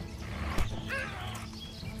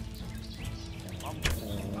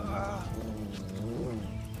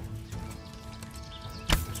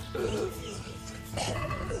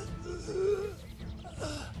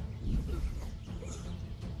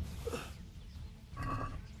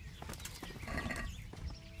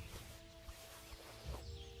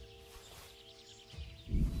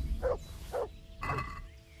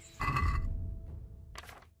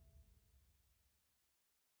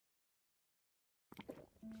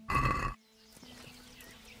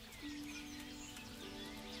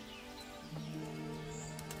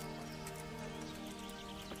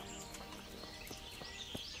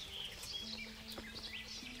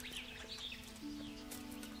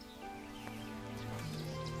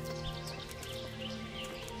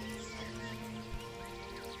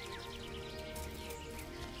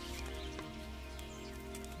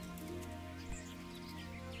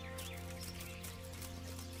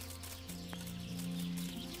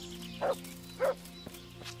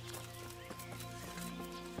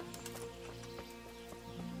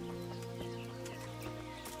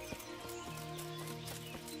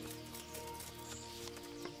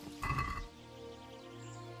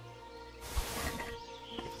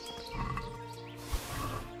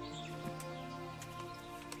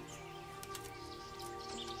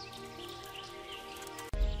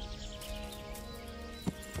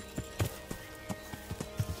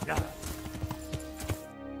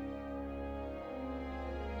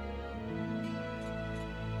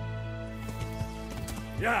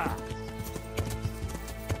 Yeah.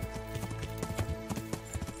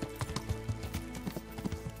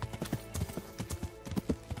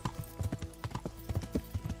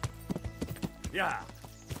 Yeah.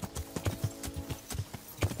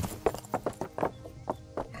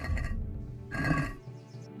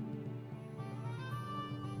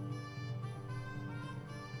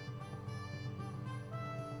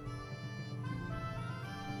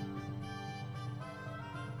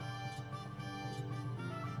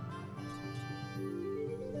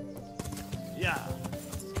 Yeah.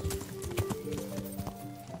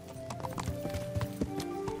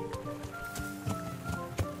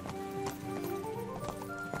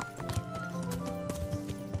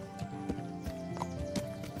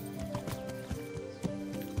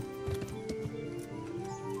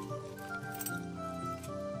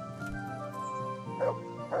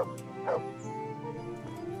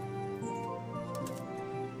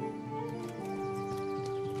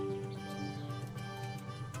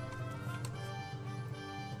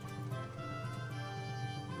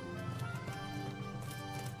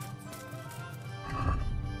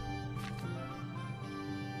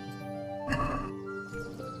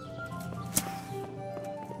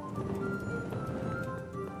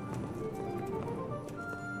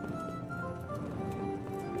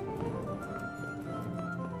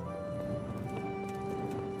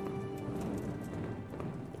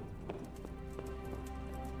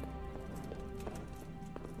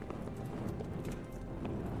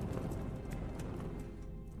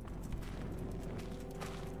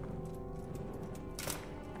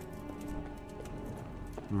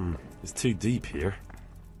 It's too deep here.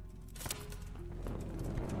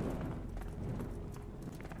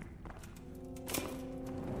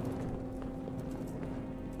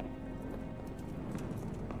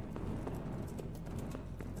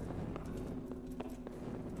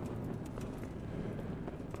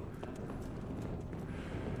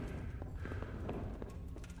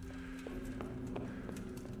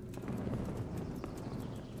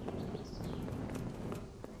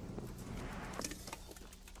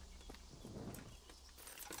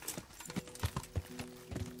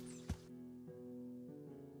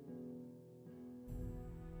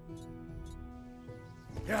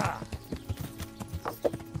 Yeah.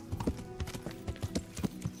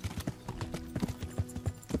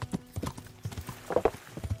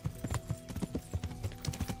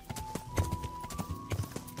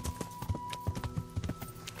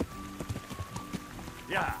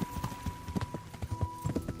 Yeah.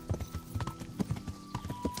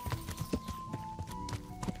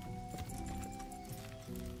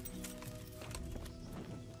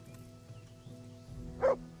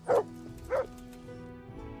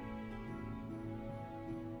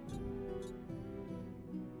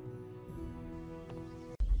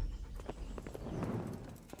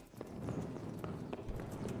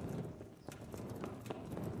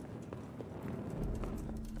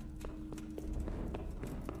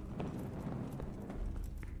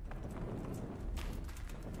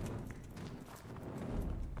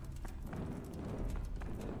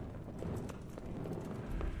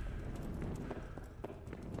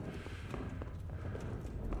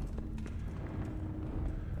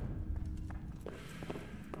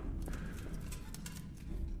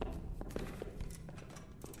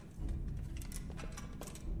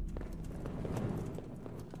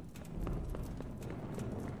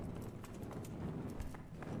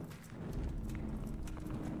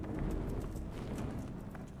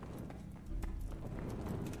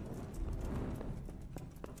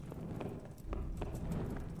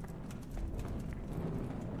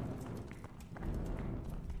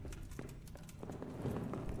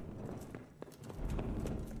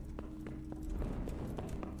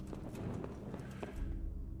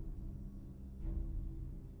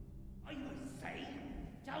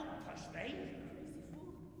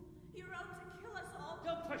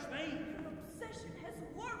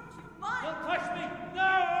 Don't touch me!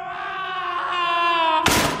 No!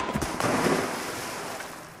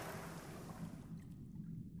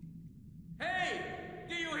 Hey!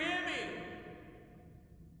 Do you hear me?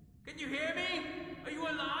 Can you hear me? Are you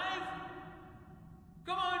alive?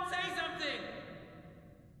 Come on, say something!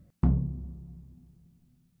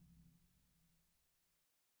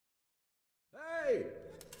 Hey!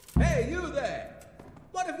 Hey, you there!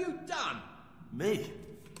 What have you done? Me?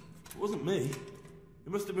 It wasn't me.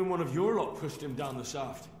 It must have been one of your lot pushed him down the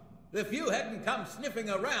shaft. If you hadn't come sniffing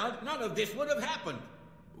around, none of this would have happened.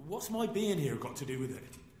 What's my being here got to do with it?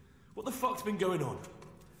 What the fuck's been going on?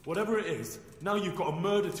 Whatever it is, now you've got a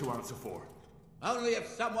murder to answer for. Only if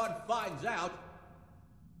someone finds out.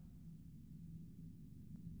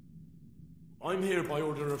 I'm here by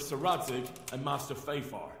order of Sir Radzing and Master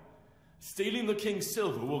Fafar. Stealing the king's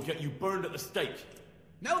silver will get you burned at the stake.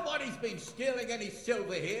 Nobody's been stealing any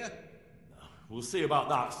silver here. We'll see about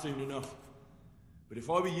that soon enough. But if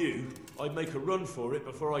I were you, I'd make a run for it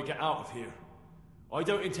before I get out of here. I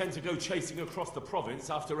don't intend to go chasing across the province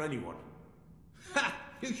after anyone. Ha!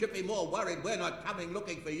 You should be more worried we're not coming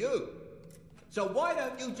looking for you. So why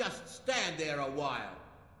don't you just stand there a while?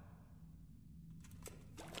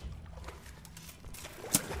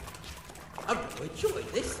 I'm going to enjoy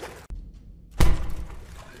this.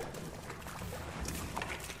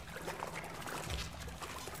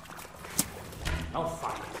 No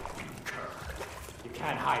fight, you cur. You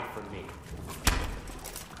can't hide from me.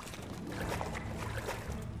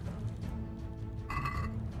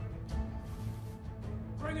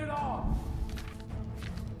 Bring it on!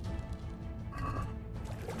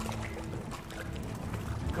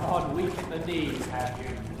 God weaken the knees, have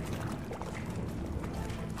you?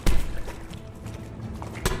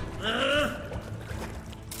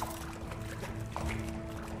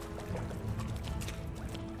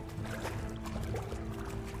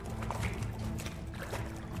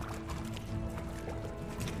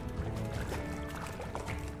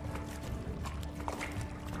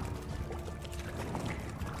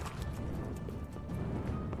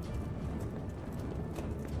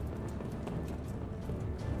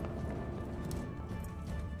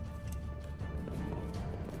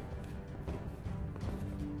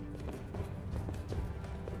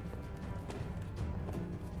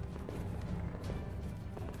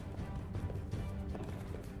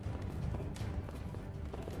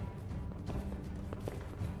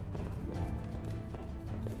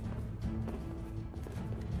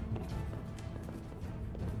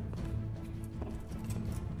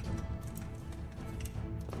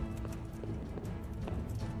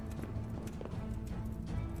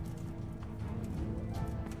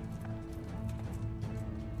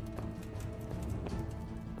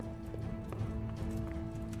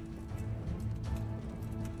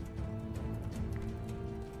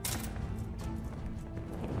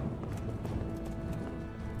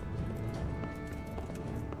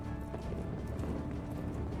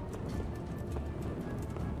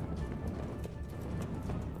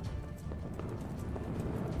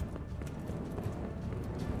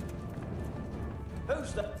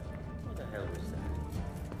 Who's that? What the hell was that?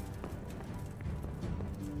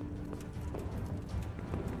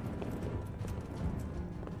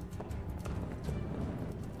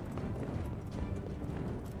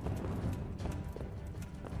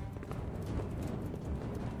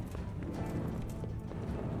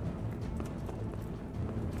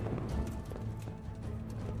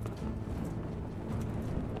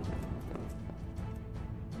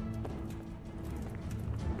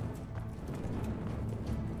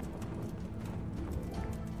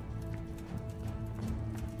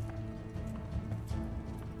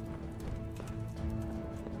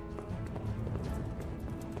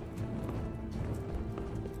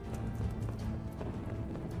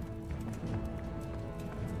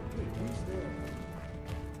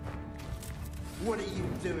 What are you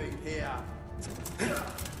doing here?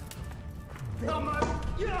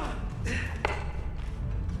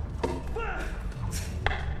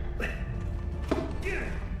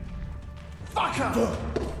 Fucker!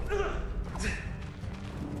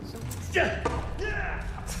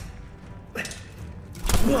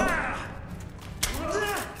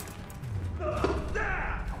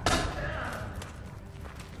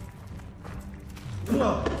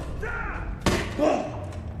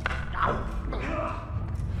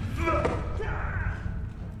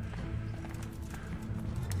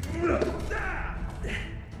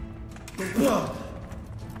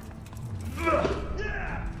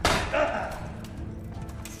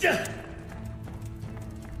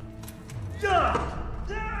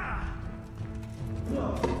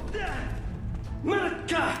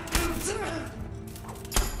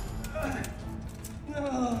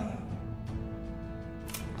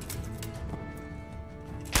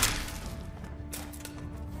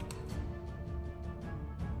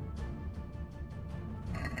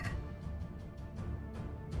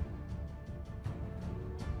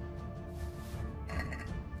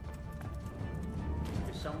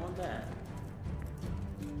 someone there?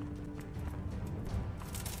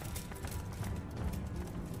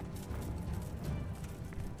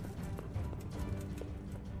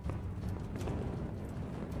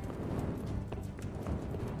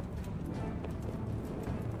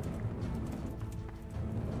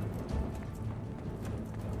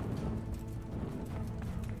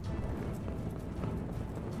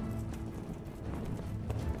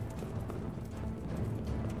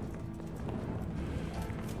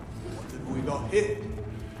 We got hit.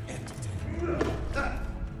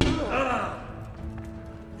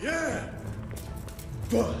 Yeah.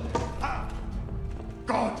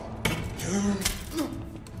 God.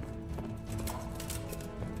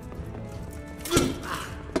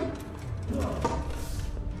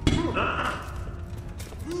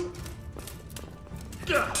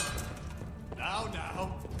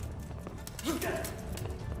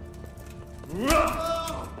 Now.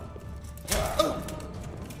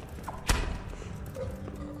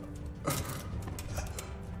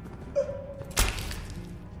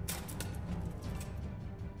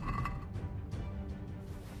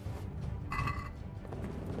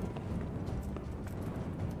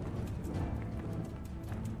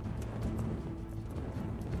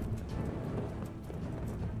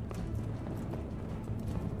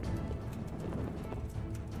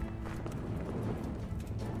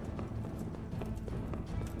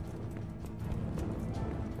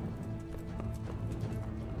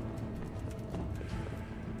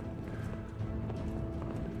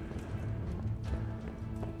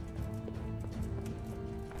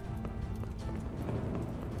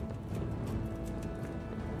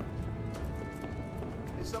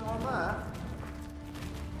 Is someone there?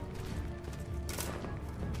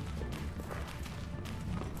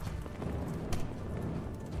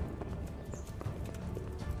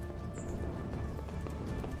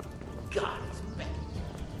 God, it's bad.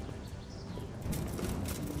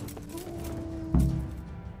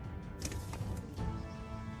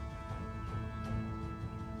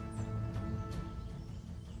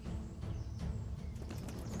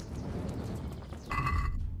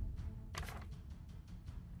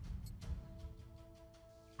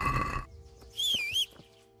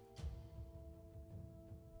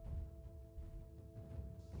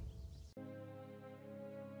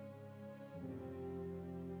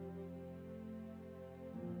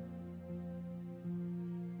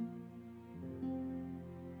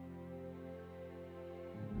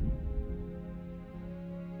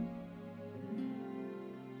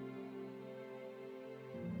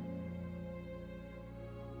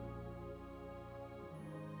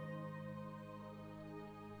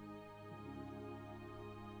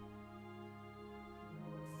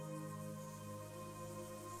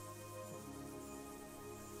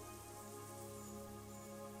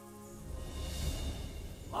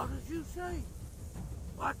 What did you say?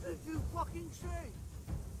 What did you fucking say?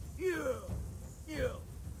 You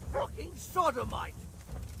fucking sodomite!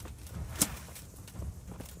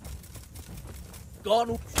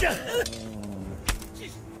 Gone.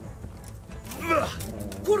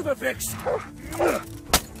 Put him a fix!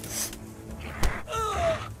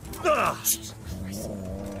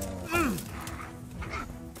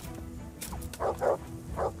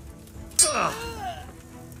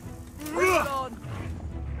 Bring it on!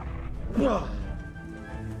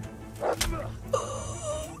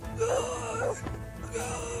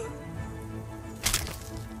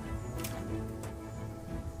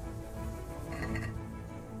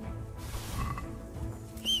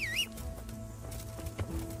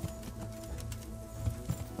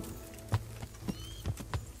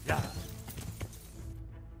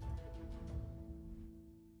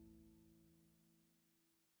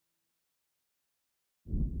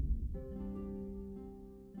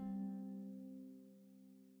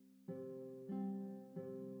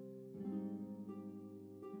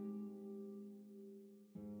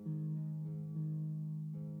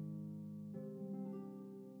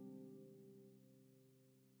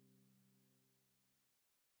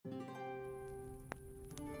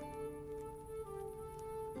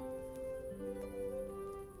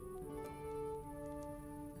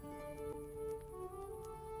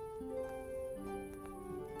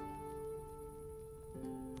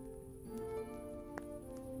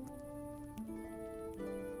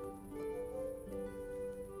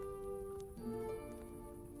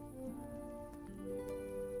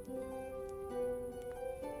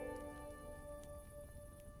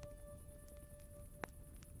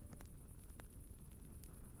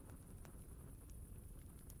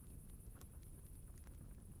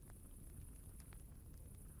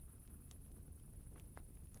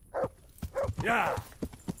 Yeah.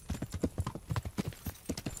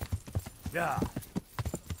 Yeah.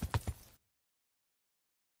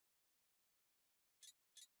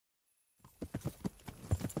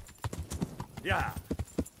 Yeah.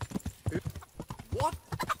 What?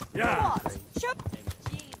 Yeah. What? Shut.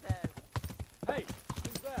 Jesus. Hey,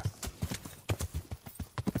 who's there?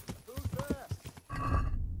 Who's there?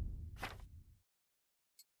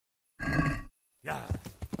 Yeah.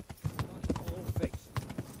 All face.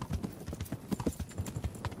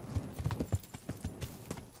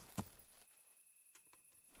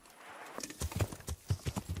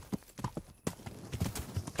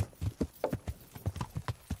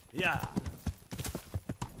 Yeah.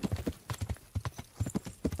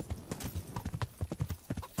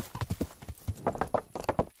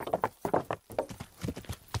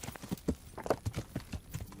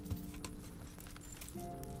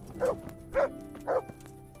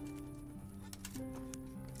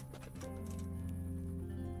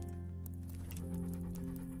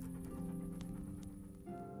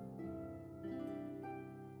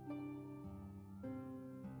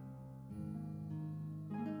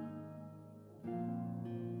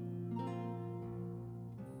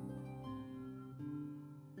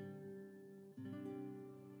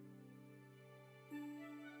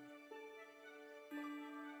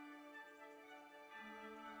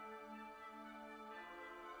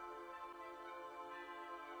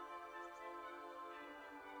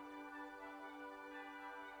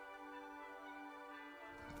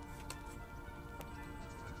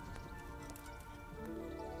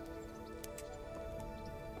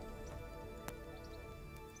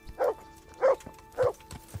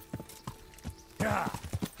 Yeah.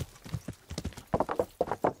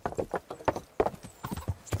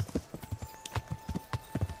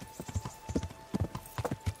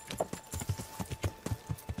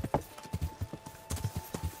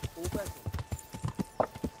 All better.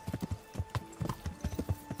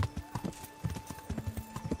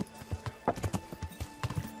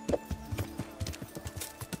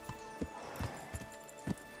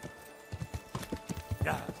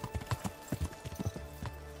 Yeah.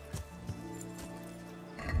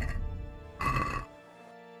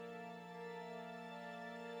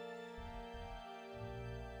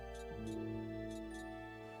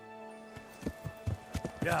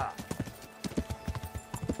 Yeah.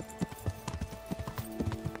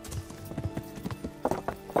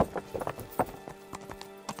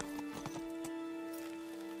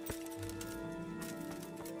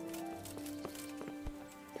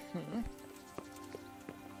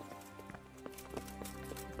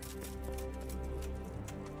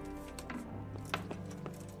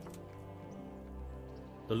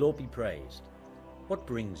 The Lord be praised. What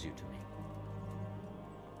brings you to me?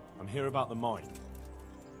 I'm here about the mine.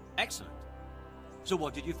 Excellent. So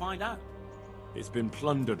what did you find out? It's been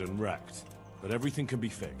plundered and wrecked, but everything can be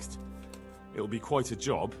fixed. It'll be quite a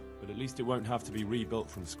job, but at least it won't have to be rebuilt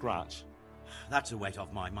from scratch. That's a weight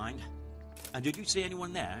off my mind. And did you see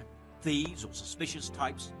anyone there? Thieves or suspicious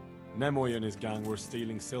types? Nemoy and his gang were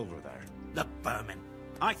stealing silver there. The vermin.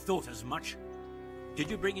 I thought as much. Did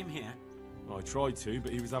you bring him here? I tried to,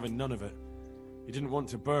 but he was having none of it. He didn't want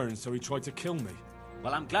to burn, so he tried to kill me.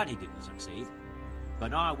 Well, I'm glad he didn't succeed.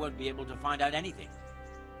 But now I won't be able to find out anything.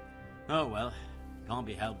 Oh well, can't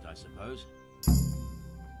be helped, I suppose.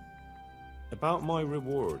 About my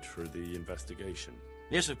reward for the investigation.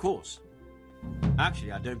 Yes, of course.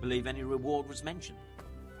 Actually, I don't believe any reward was mentioned.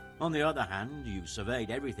 On the other hand, you surveyed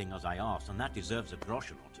everything as I asked, and that deserves a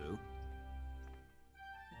groschen or two.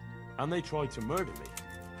 And they tried to murder me.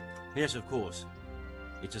 Yes, of course.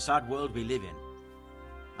 It's a sad world we live in.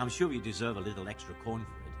 I'm sure you deserve a little extra coin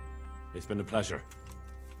for it. It's been a pleasure.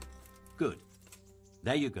 Good.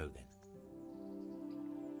 There you go, then.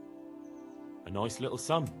 A nice little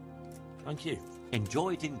sum. Thank you.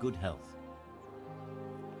 Enjoy it in good health.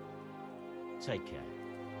 Take care.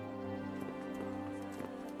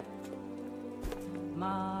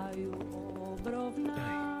 Mają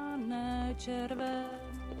obrownane czerwone.